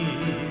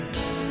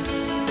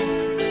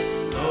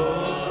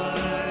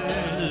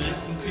 Lord,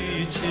 listen to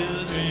your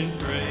children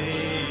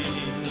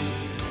praying.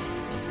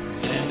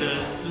 Send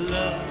us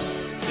love,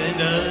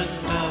 send us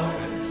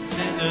power,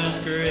 send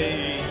us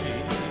grace.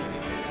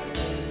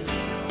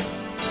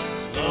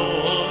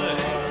 Lord,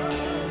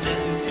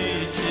 listen to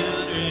your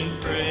children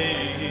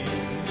praying.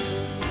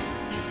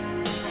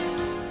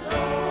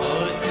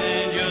 Lord,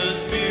 send your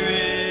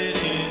spirit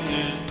in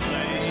this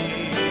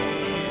place.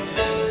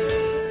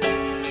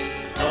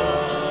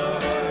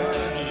 Lord,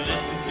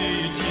 listen to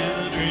your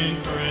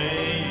children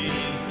praying.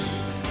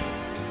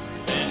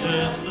 Send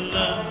us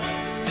love,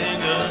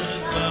 send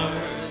us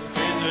power,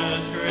 send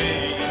us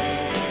grace.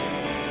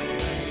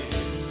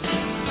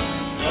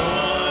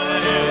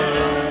 Lord,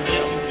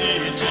 listen to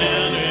your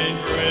children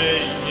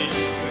praying.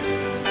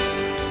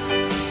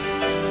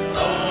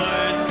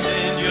 Lord,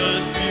 send your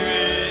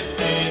spirit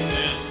in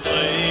this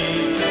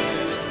place.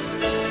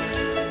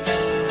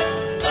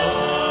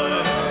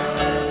 Lord,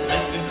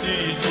 listen to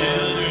your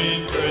children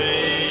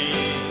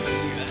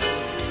praying.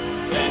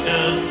 Send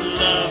us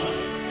love,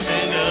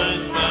 send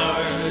us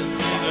power,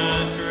 send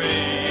us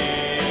grace.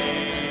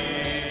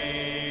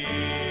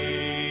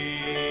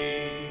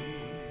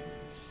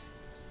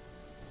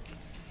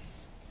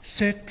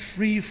 Set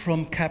free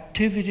from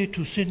captivity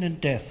to sin and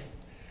death,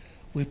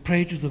 we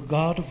pray to the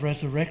God of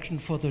resurrection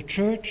for the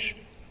church,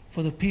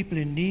 for the people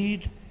in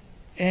need,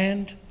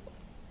 and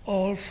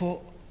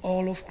for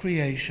all of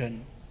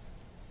creation.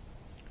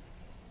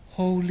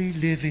 Holy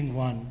living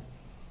one,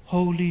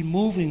 holy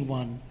moving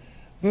one,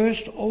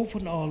 burst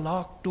open our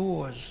locked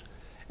doors,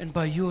 and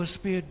by your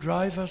Spirit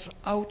drive us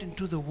out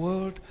into the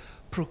world,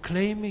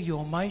 proclaiming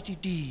your mighty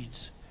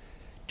deeds.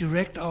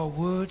 Direct our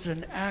words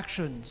and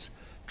actions,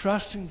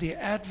 trusting the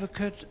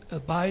advocate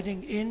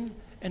abiding in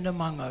and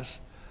among us.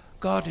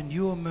 God, in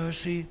your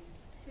mercy,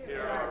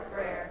 Hear our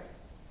prayer.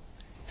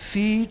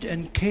 feed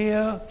and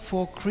care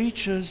for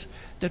creatures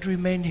that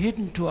remain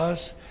hidden to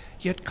us,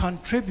 yet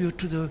contribute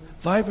to the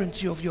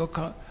vibrancy of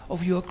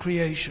your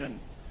creation.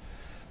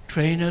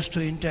 Train us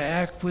to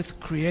interact with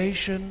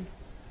creation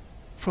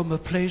from a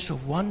place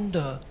of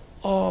wonder,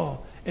 awe,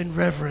 and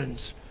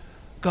reverence.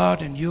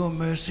 God, in your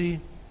mercy,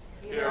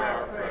 Hear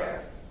our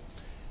prayer.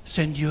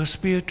 send your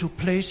Spirit to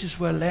places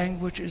where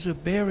language is a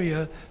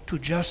barrier to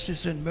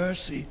justice and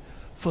mercy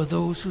for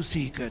those who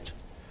seek it.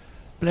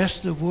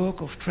 Bless the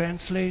work of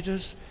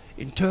translators,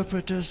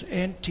 interpreters,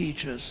 and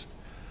teachers.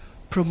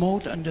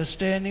 Promote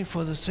understanding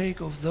for the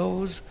sake of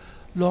those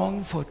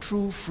longing for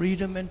true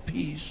freedom and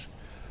peace.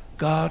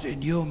 God,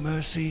 in your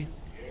mercy,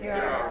 Hear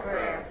our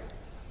prayer.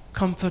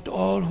 comfort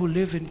all who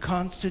live in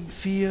constant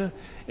fear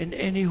and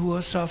any who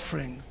are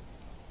suffering,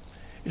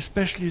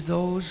 especially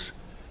those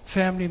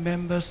family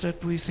members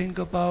that we think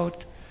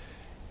about,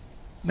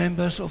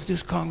 members of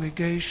this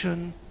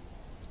congregation.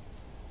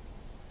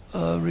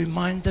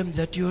 Remind them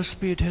that your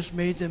Spirit has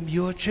made them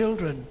your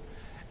children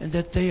and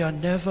that they are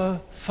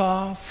never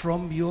far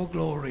from your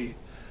glory.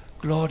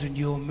 Lord, in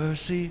your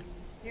mercy,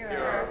 Hear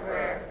our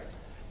prayer.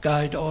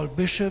 guide all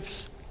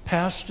bishops,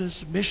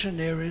 pastors,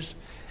 missionaries,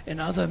 and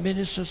other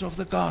ministers of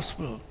the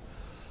gospel.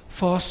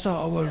 Foster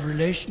our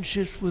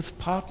relationships with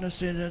partner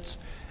synods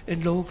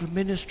and local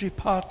ministry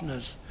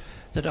partners,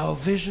 that our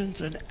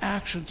visions and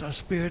actions are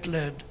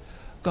Spirit-led.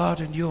 God,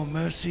 in your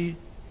mercy,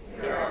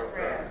 Hear our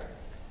prayer.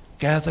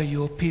 gather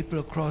your people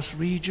across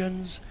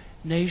regions,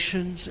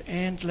 nations,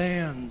 and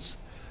lands.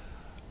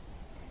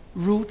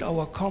 Root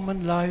our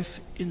common life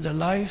in the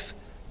life,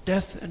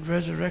 death, and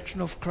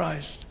resurrection of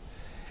Christ,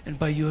 and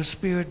by your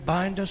Spirit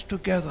bind us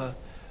together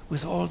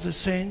with all the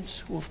saints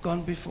who have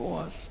gone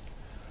before us.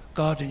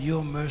 God, in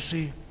your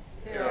mercy,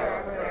 Hear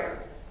our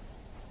prayer.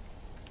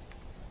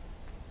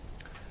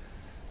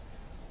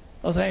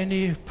 are there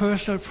any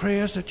personal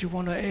prayers that you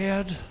want to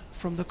add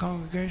from the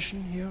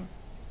congregation here?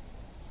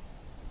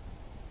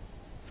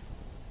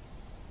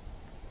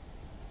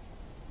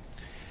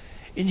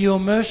 In your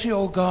mercy,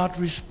 O God,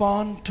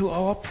 respond to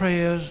our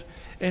prayers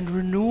and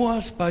renew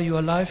us by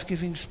your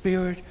life-giving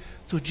Spirit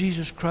through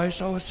Jesus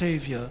Christ our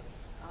Savior.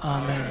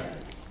 Amen.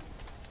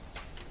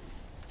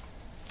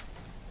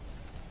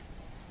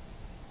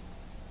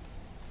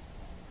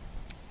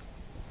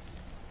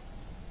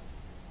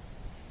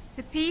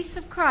 The peace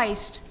of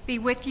Christ be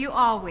with you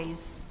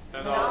always.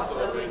 And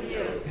also with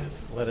you.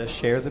 Let us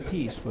share the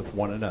peace with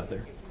one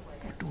another.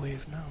 What do we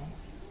have now?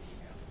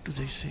 Do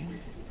they sing?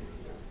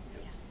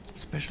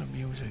 Special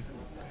music.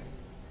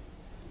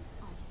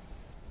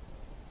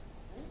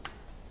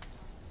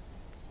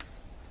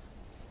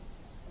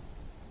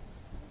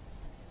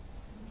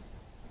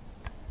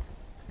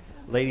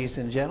 Ladies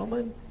and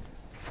gentlemen,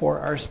 for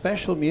our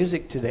special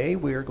music today,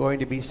 we are going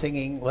to be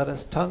singing Let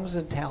Us Tongues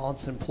and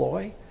Talents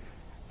Employ,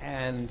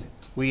 and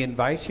we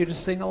invite you to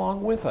sing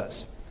along with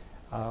us.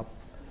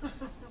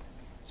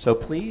 So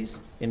please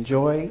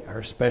enjoy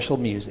our special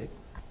music.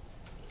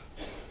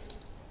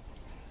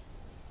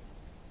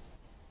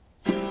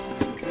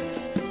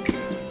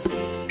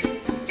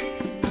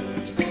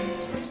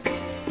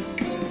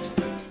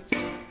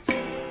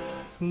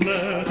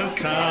 Let us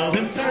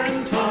talents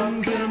and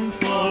tongues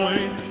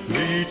employ,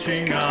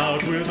 reaching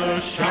out with a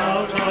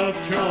shout of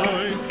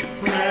joy.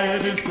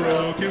 Bread is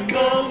broken,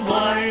 the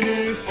wine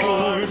is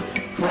poured,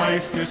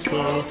 Christ is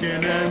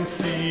spoken and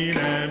seen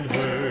and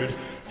heard.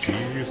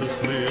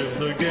 Jesus lives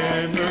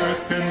again,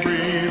 earth can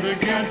breathe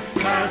again,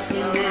 pass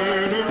the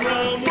word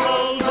around,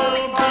 world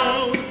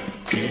abound.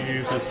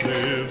 Jesus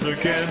lives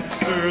again,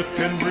 earth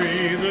can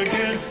breathe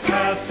again,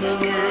 pass the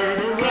word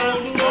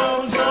around,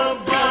 worlds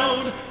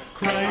abound.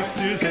 Christ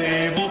is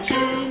able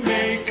to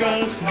make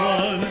us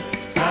one,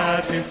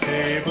 at his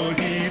table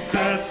he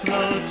sets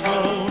the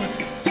tone,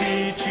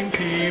 teaching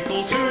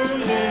people to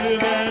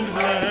live and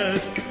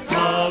rest,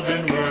 love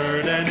in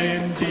word and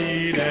in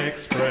deed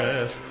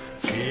express.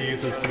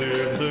 Jesus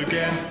lives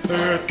again,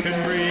 earth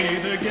can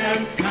breathe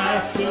again,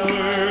 pass the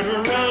word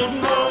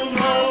around, Rome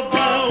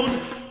abound.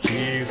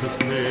 Jesus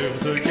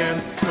lives again,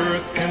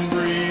 earth can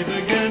breathe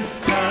again,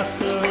 pass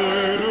the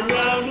word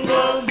around,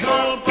 Rome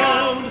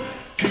abound.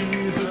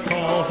 Jesus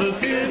calls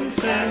us in,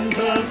 sends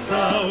us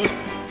out,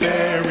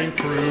 bearing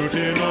fruit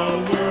in a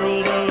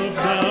world of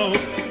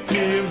doubt,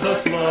 gives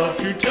us love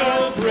to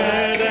tell,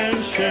 bread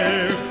and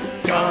share,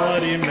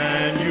 God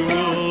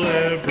Emmanuel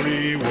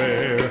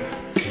everywhere.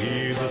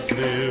 Jesus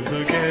lives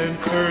again,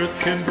 earth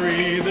can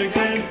breathe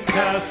again,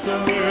 pass the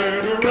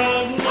word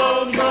around,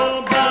 love's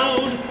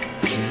abound.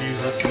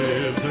 Jesus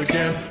lives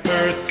again,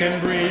 earth can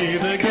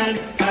breathe again,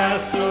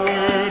 pass the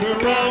word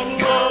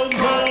around, love's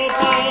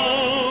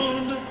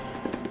abound.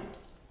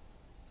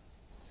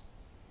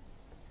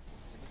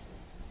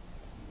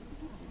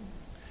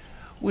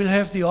 We'll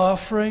have the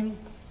offering.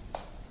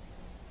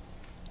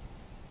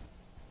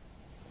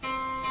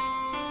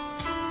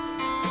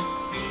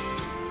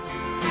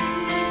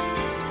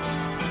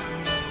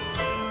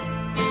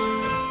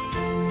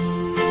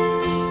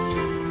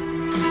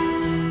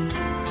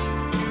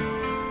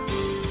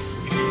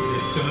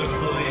 Lift our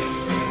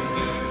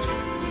voices,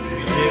 we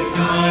lift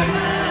our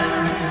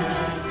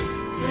hands,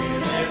 we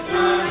lift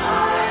our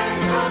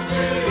eyes up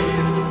to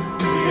you.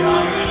 We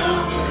are an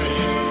offering.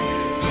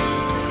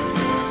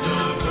 Lift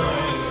our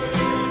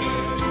voices,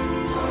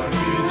 or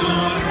use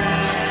our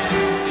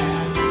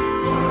hands,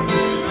 or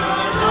use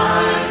our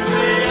eyes.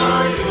 They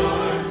are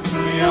yours.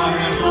 We are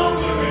an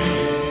offering.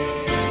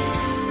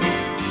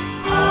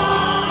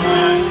 All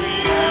that we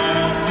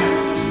have,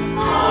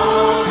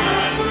 all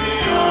that we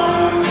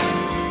are.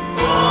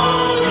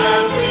 All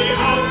that we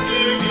hope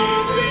to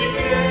give, we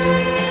give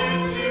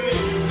to you.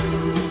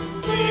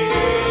 We give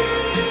to you.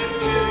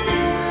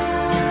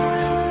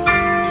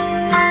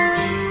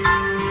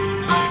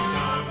 Lift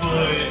our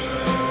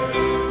voices,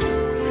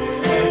 we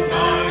lift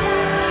our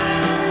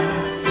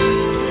hands, we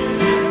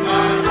lift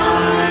our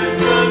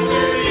lives up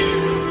to you.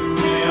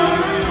 We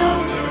are an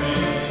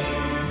offering.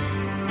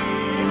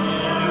 We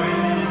are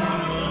an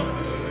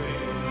offering.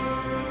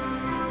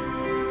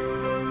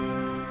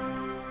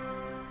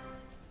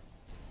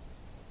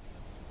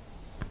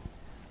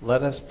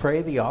 Let us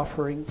pray the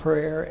offering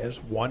prayer as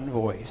one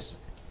voice.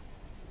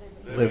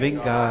 Living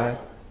God,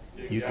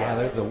 you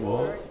gather the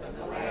wolf and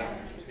the lamb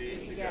to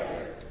feed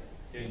together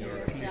in your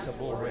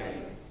peaceable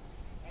reign,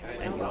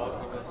 and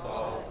welcome us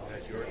all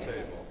at your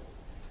table.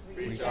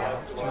 Reach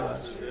out to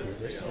us through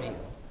this meal,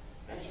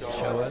 and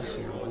show us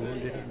your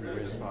wounded and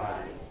risen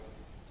body,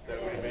 that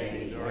we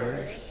may be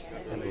nourished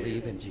and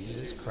believe in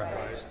Jesus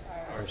Christ,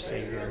 our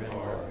Savior and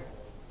Lord.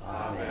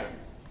 Amen.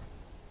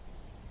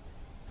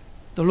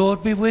 The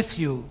Lord be with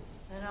you.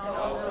 And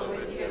also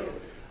with you.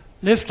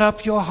 Lift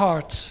up your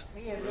hearts.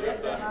 We have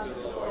lifted up to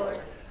the Lord.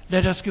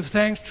 Let us give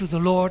thanks to the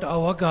Lord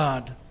our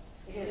God.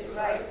 It is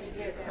right to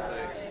give God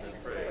thanks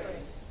and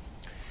praise.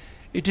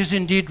 It is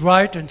indeed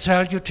right and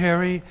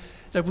salutary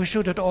that we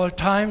should at all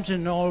times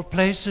and in all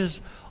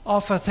places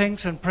offer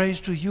thanks and praise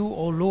to you,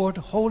 O Lord,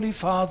 Holy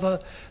Father,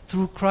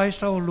 through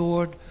Christ our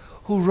Lord,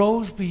 who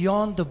rose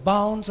beyond the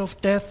bounds of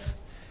death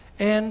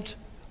and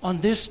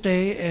on this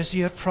day, as he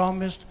had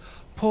promised,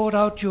 poured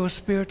out your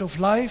Spirit of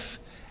life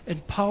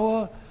and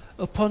power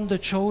upon the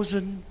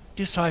chosen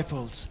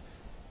disciples.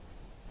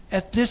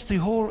 At this, the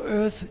whole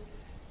earth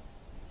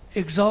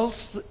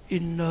exults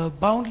in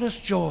boundless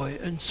joy,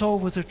 and so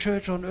with the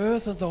church on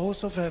earth and the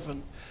hosts of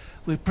heaven,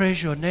 we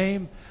praise your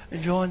name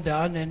and join the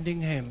unending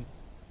hymn.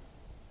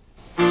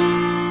 Holy,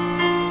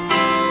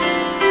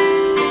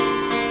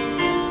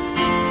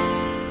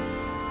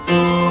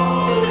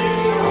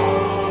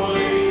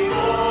 holy,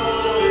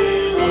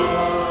 holy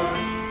Lord.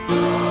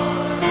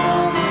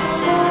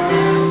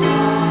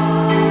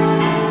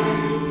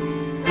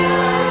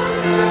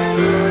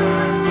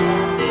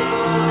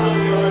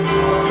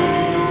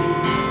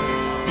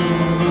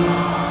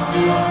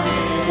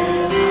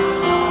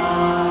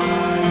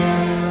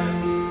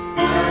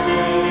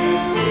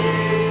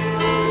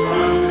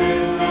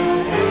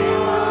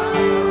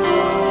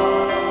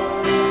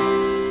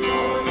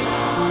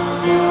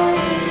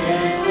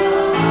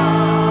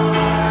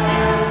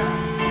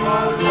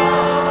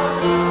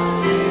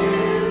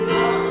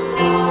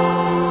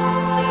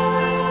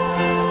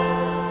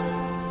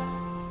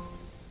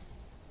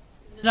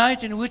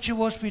 night in which he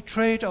was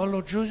betrayed, our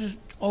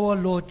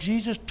Lord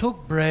Jesus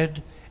took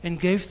bread and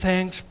gave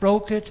thanks,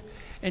 broke it,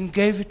 and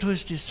gave it to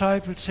his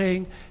disciples,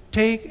 saying,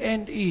 "Take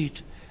and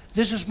eat.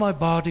 This is my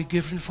body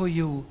given for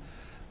you.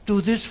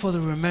 Do this for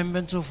the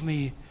remembrance of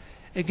me."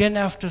 Again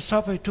after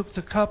supper he took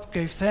the cup,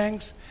 gave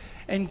thanks,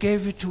 and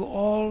gave it to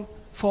all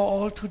for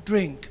all to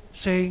drink,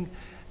 saying,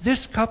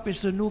 "This cup is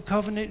the new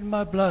covenant in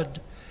my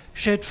blood,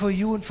 shed for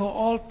you and for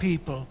all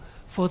people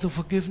for the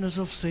forgiveness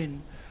of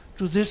sin.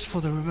 Do this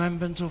for the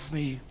remembrance of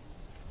me."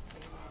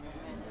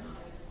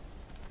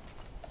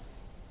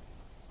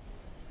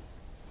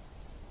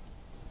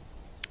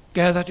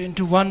 Gathered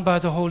into one by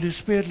the Holy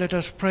Spirit, let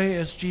us pray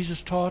as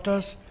Jesus taught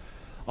us.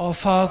 Our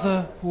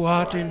Father, who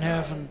art in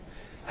heaven,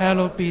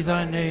 hallowed be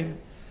thy name.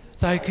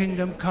 Thy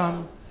kingdom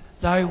come,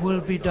 thy will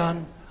be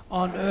done,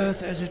 on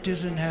earth as it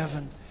is in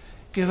heaven.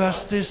 Give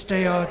us this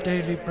day our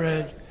daily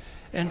bread,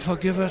 and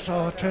forgive us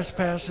our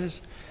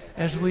trespasses,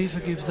 as we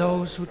forgive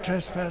those who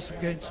trespass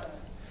against us.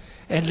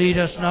 And lead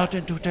us not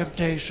into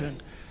temptation,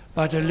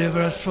 but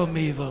deliver us from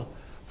evil.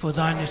 For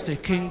thine is the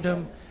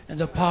kingdom, and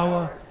the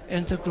power,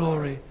 and the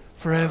glory,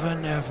 forever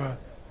and ever.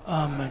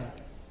 Amen.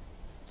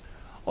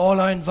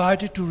 All are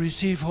invited to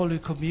receive Holy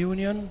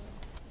Communion.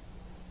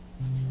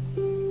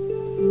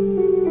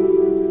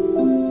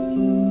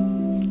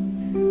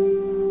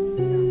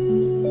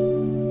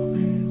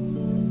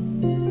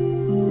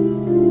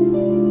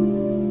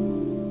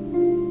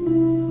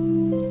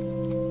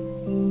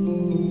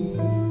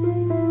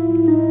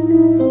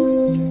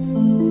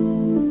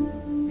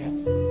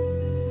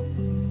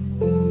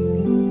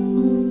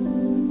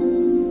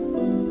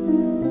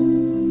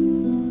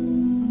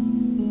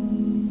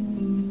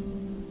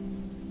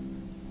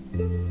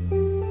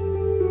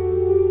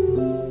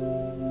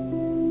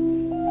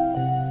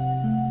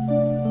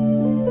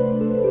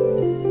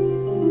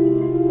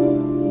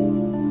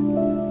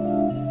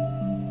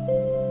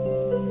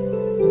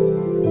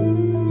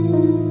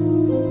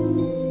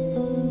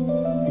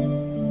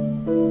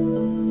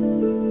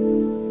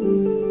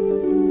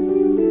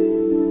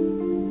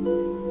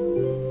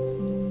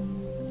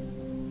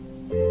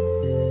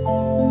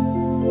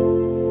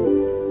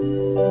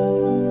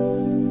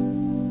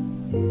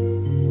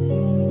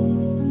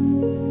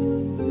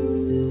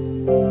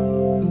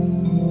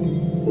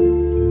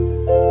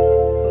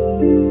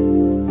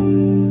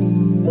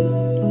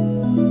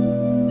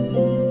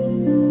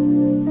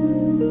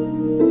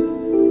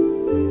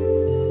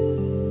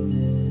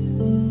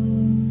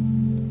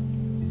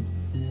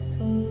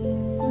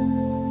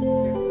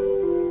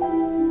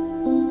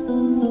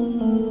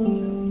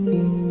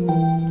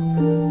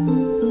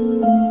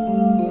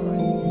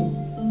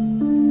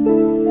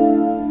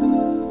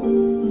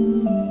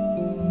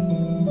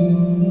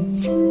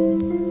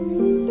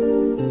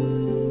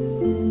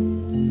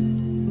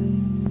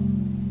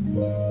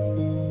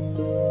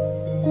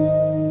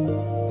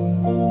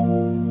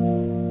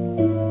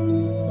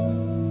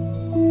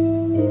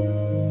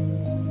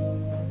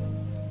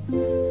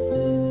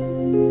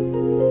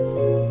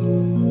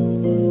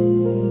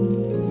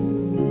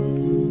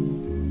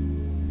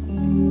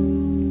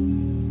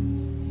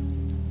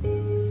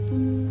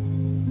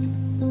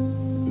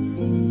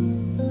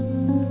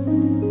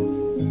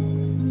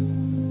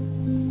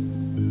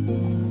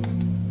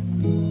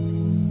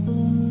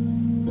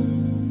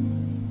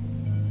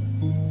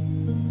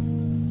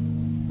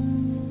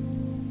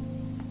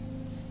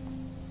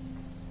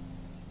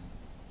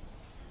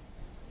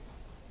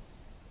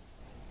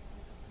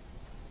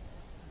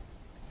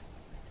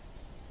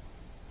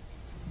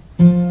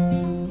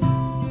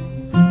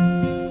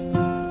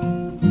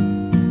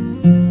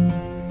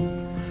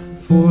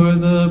 For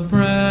the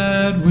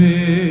bread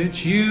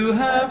which you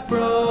have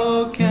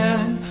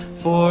broken,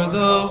 for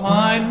the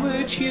wine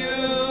which you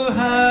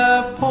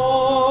have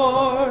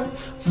poured,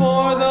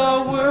 for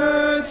the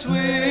words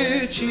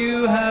which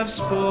you have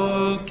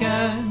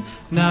spoken,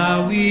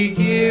 now we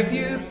give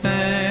you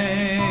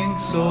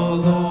thanks, O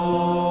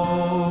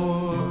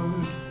Lord.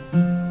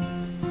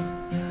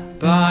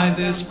 By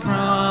this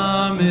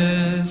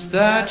promise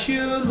that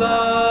you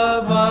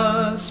love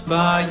us,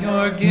 by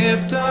your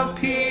gift of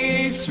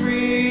peace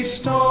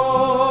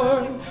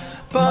restored,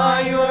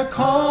 by your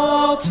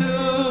call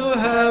to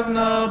heaven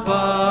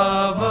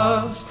above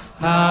us,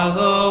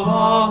 hallow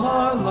all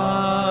our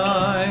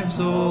lives,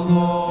 O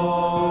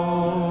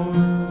Lord.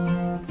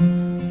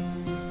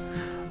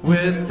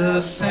 With the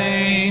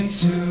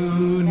saints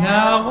who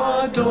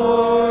now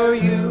adore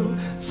you,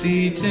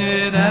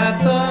 seated at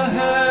the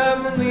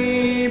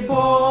heavenly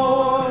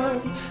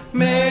board,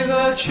 may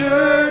the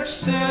church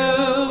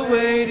still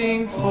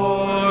waiting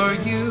for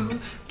you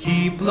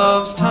keep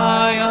love's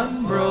tie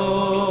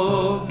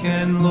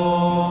unbroken,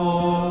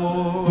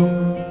 Lord.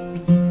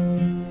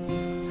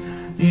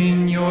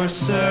 In your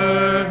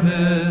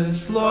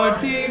service, Lord,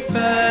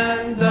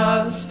 defend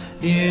us.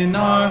 In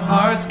our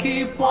hearts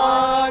keep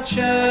watch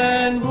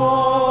and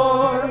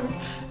ward.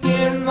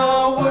 In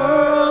the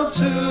world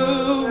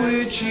to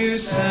which you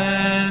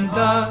send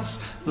us,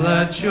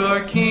 let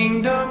your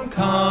kingdom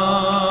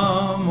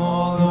come,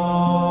 O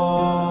Lord.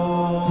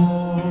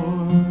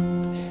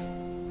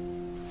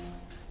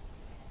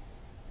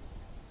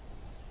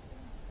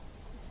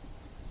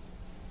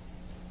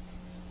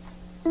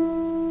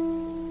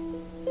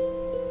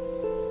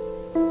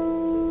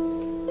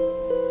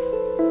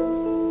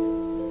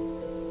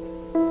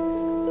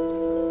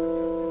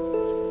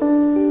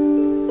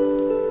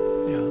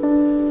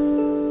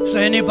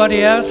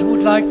 Anybody else who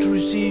would like to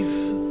receive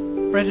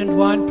bread and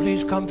wine,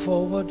 please come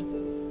forward.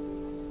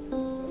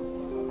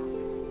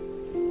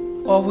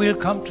 Or we'll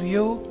come to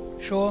you,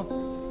 sure.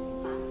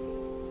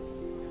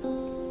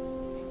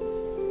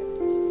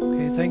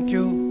 Okay, thank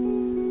you.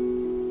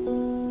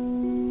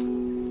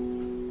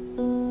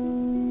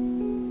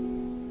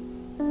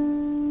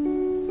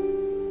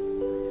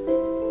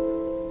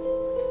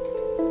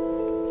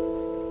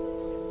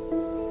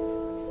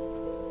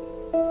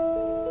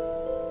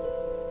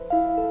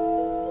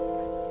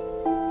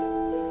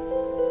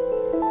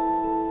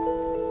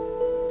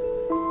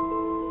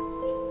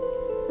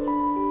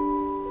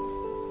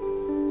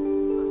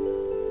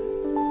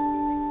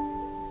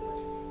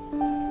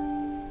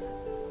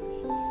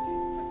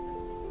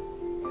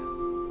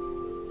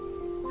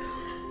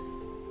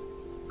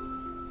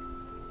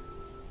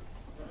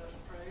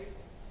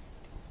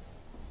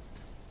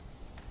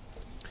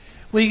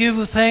 We give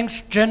you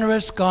thanks,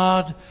 generous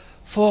God,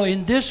 for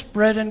in this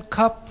bread and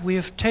cup we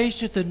have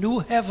tasted the new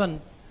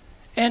heaven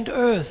and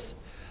earth,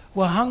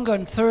 where hunger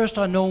and thirst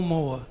are no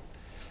more.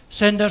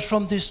 Send us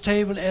from this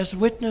table as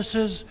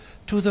witnesses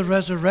to the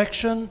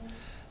resurrection,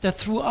 that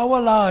through our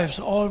lives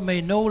all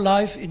may know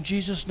life in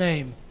Jesus'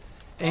 name.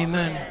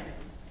 Amen.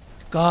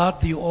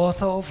 God, the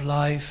author of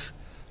life,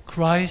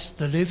 Christ,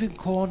 the living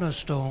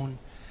cornerstone,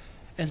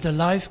 and the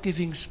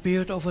life-giving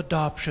spirit of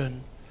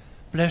adoption,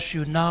 bless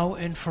you now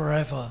and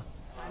forever.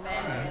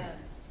 Amen.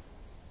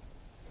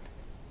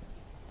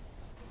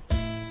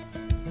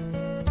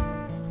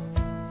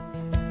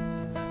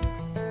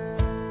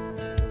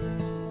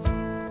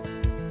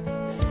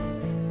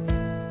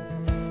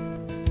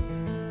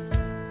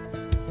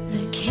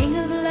 The King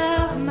of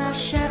love, my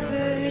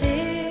shepherd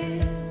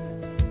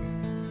is,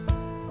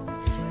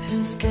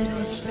 whose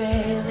goodness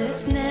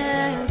faileth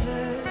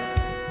never.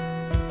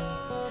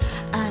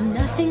 I'm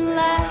nothing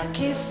like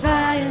if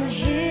I am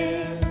his,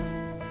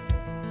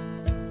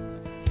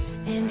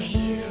 and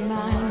he is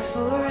mine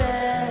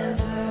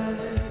forever,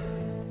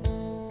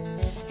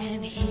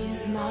 and he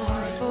is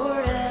mine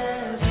forever.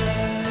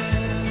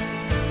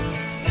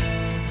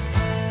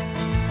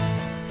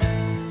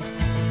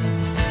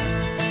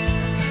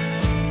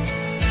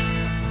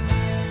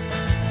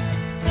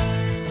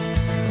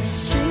 Where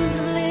streams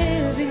of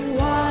living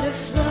water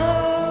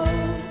flow,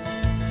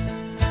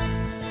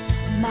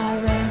 my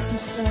ransom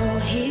soul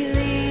he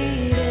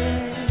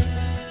leadeth,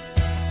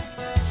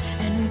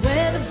 and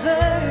where the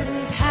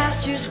verdant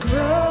pastures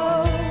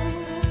grow,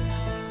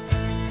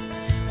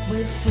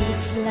 with food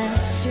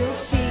celestial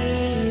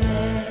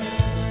feeding,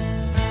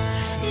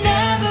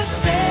 never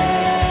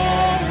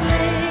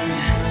failing,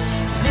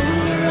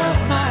 ruler of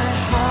my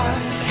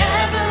heart,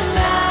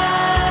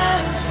 everlasting,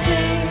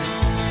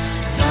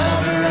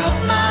 lover of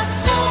my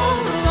soul,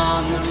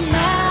 on the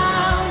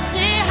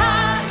mountain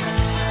high,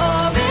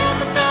 or in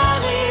the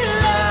valley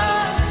low,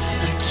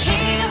 the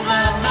King of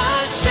love, my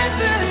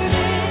shepherd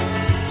is,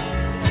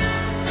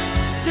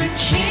 the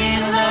King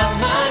of love,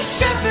 my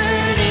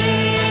shepherd is.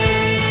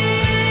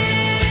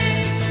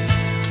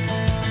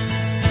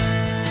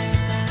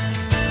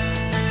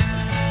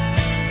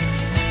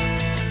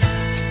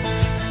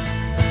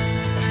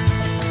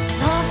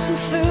 Lost and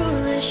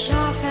foolish,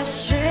 off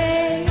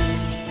astray,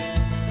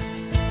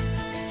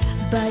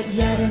 but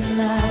yet in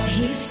love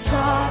he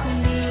sought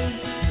me,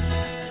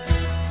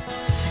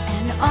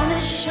 and on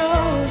his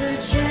shoulder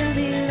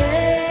gently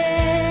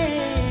lay,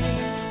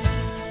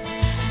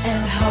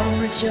 and home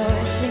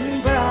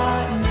rejoicing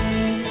brought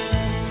me.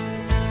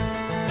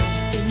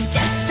 In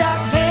death's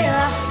dark veil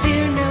I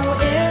fear no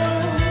ill,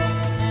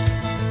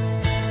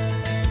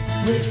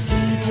 with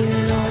thee, dear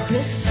Lord,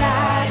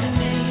 beside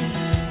me.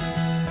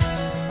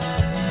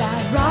 Thy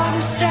rod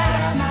and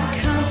staff my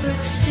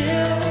comfort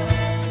still,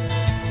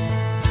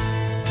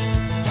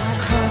 thy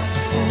cross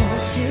before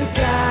to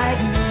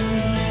guide me.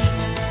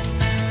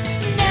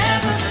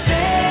 Never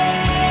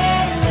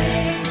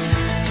failing,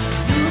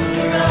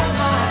 ruler of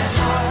my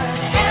heart,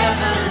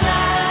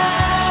 everlasting,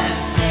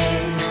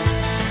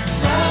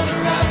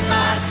 lover of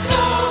my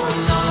soul,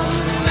 on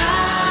the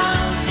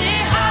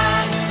mountain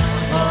high,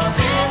 or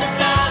in the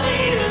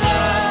valley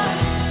low,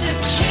 the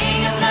King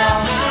of love,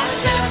 my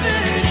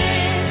shepherd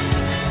is,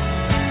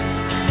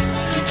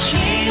 the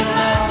King of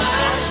love,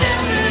 my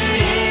shepherd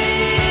is.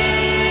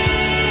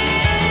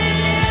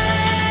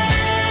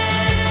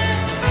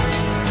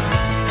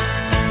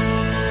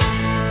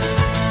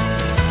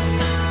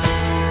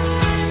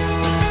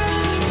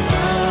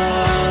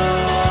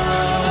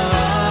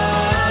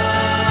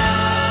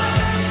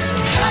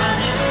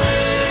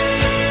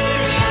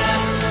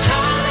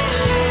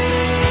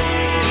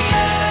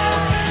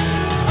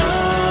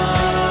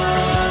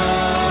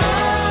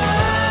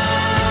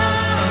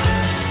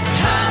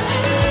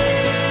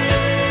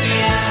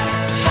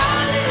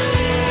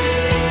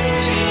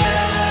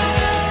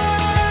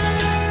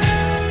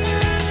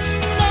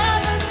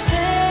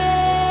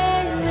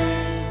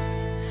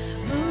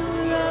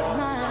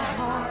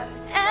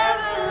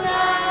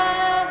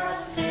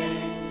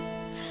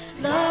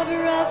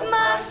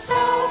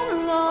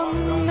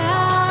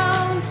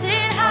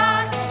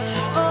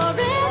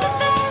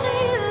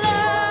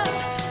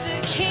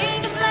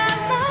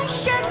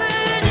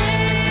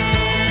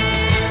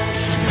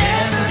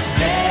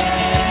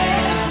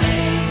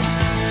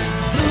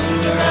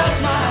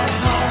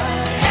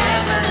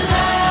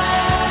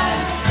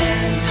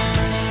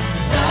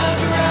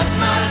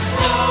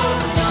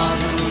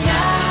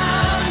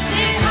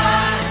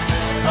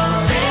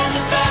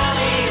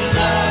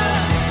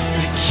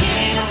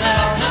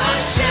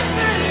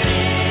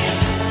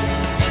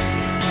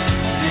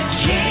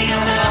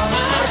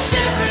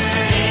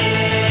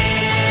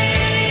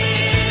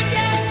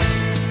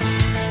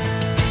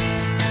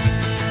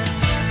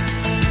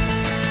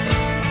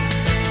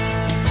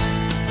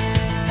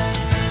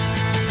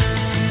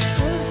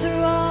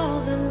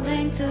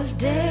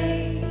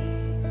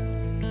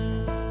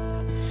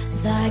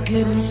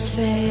 promise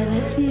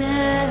faileth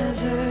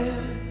never.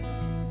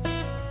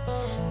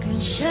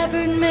 Good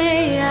shepherd,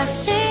 may I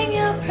sing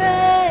your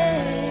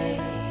praise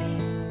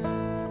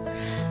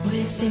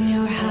within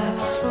your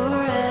house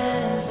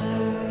forever,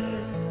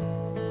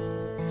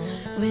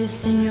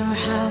 within your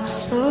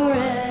house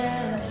forever.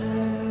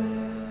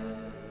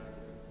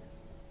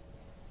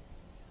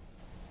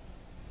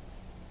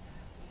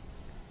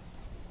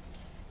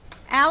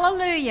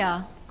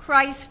 Alleluia,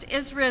 Christ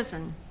is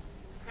risen.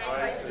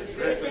 Christ is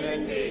risen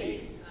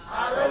indeed.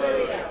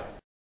 Hallelujah.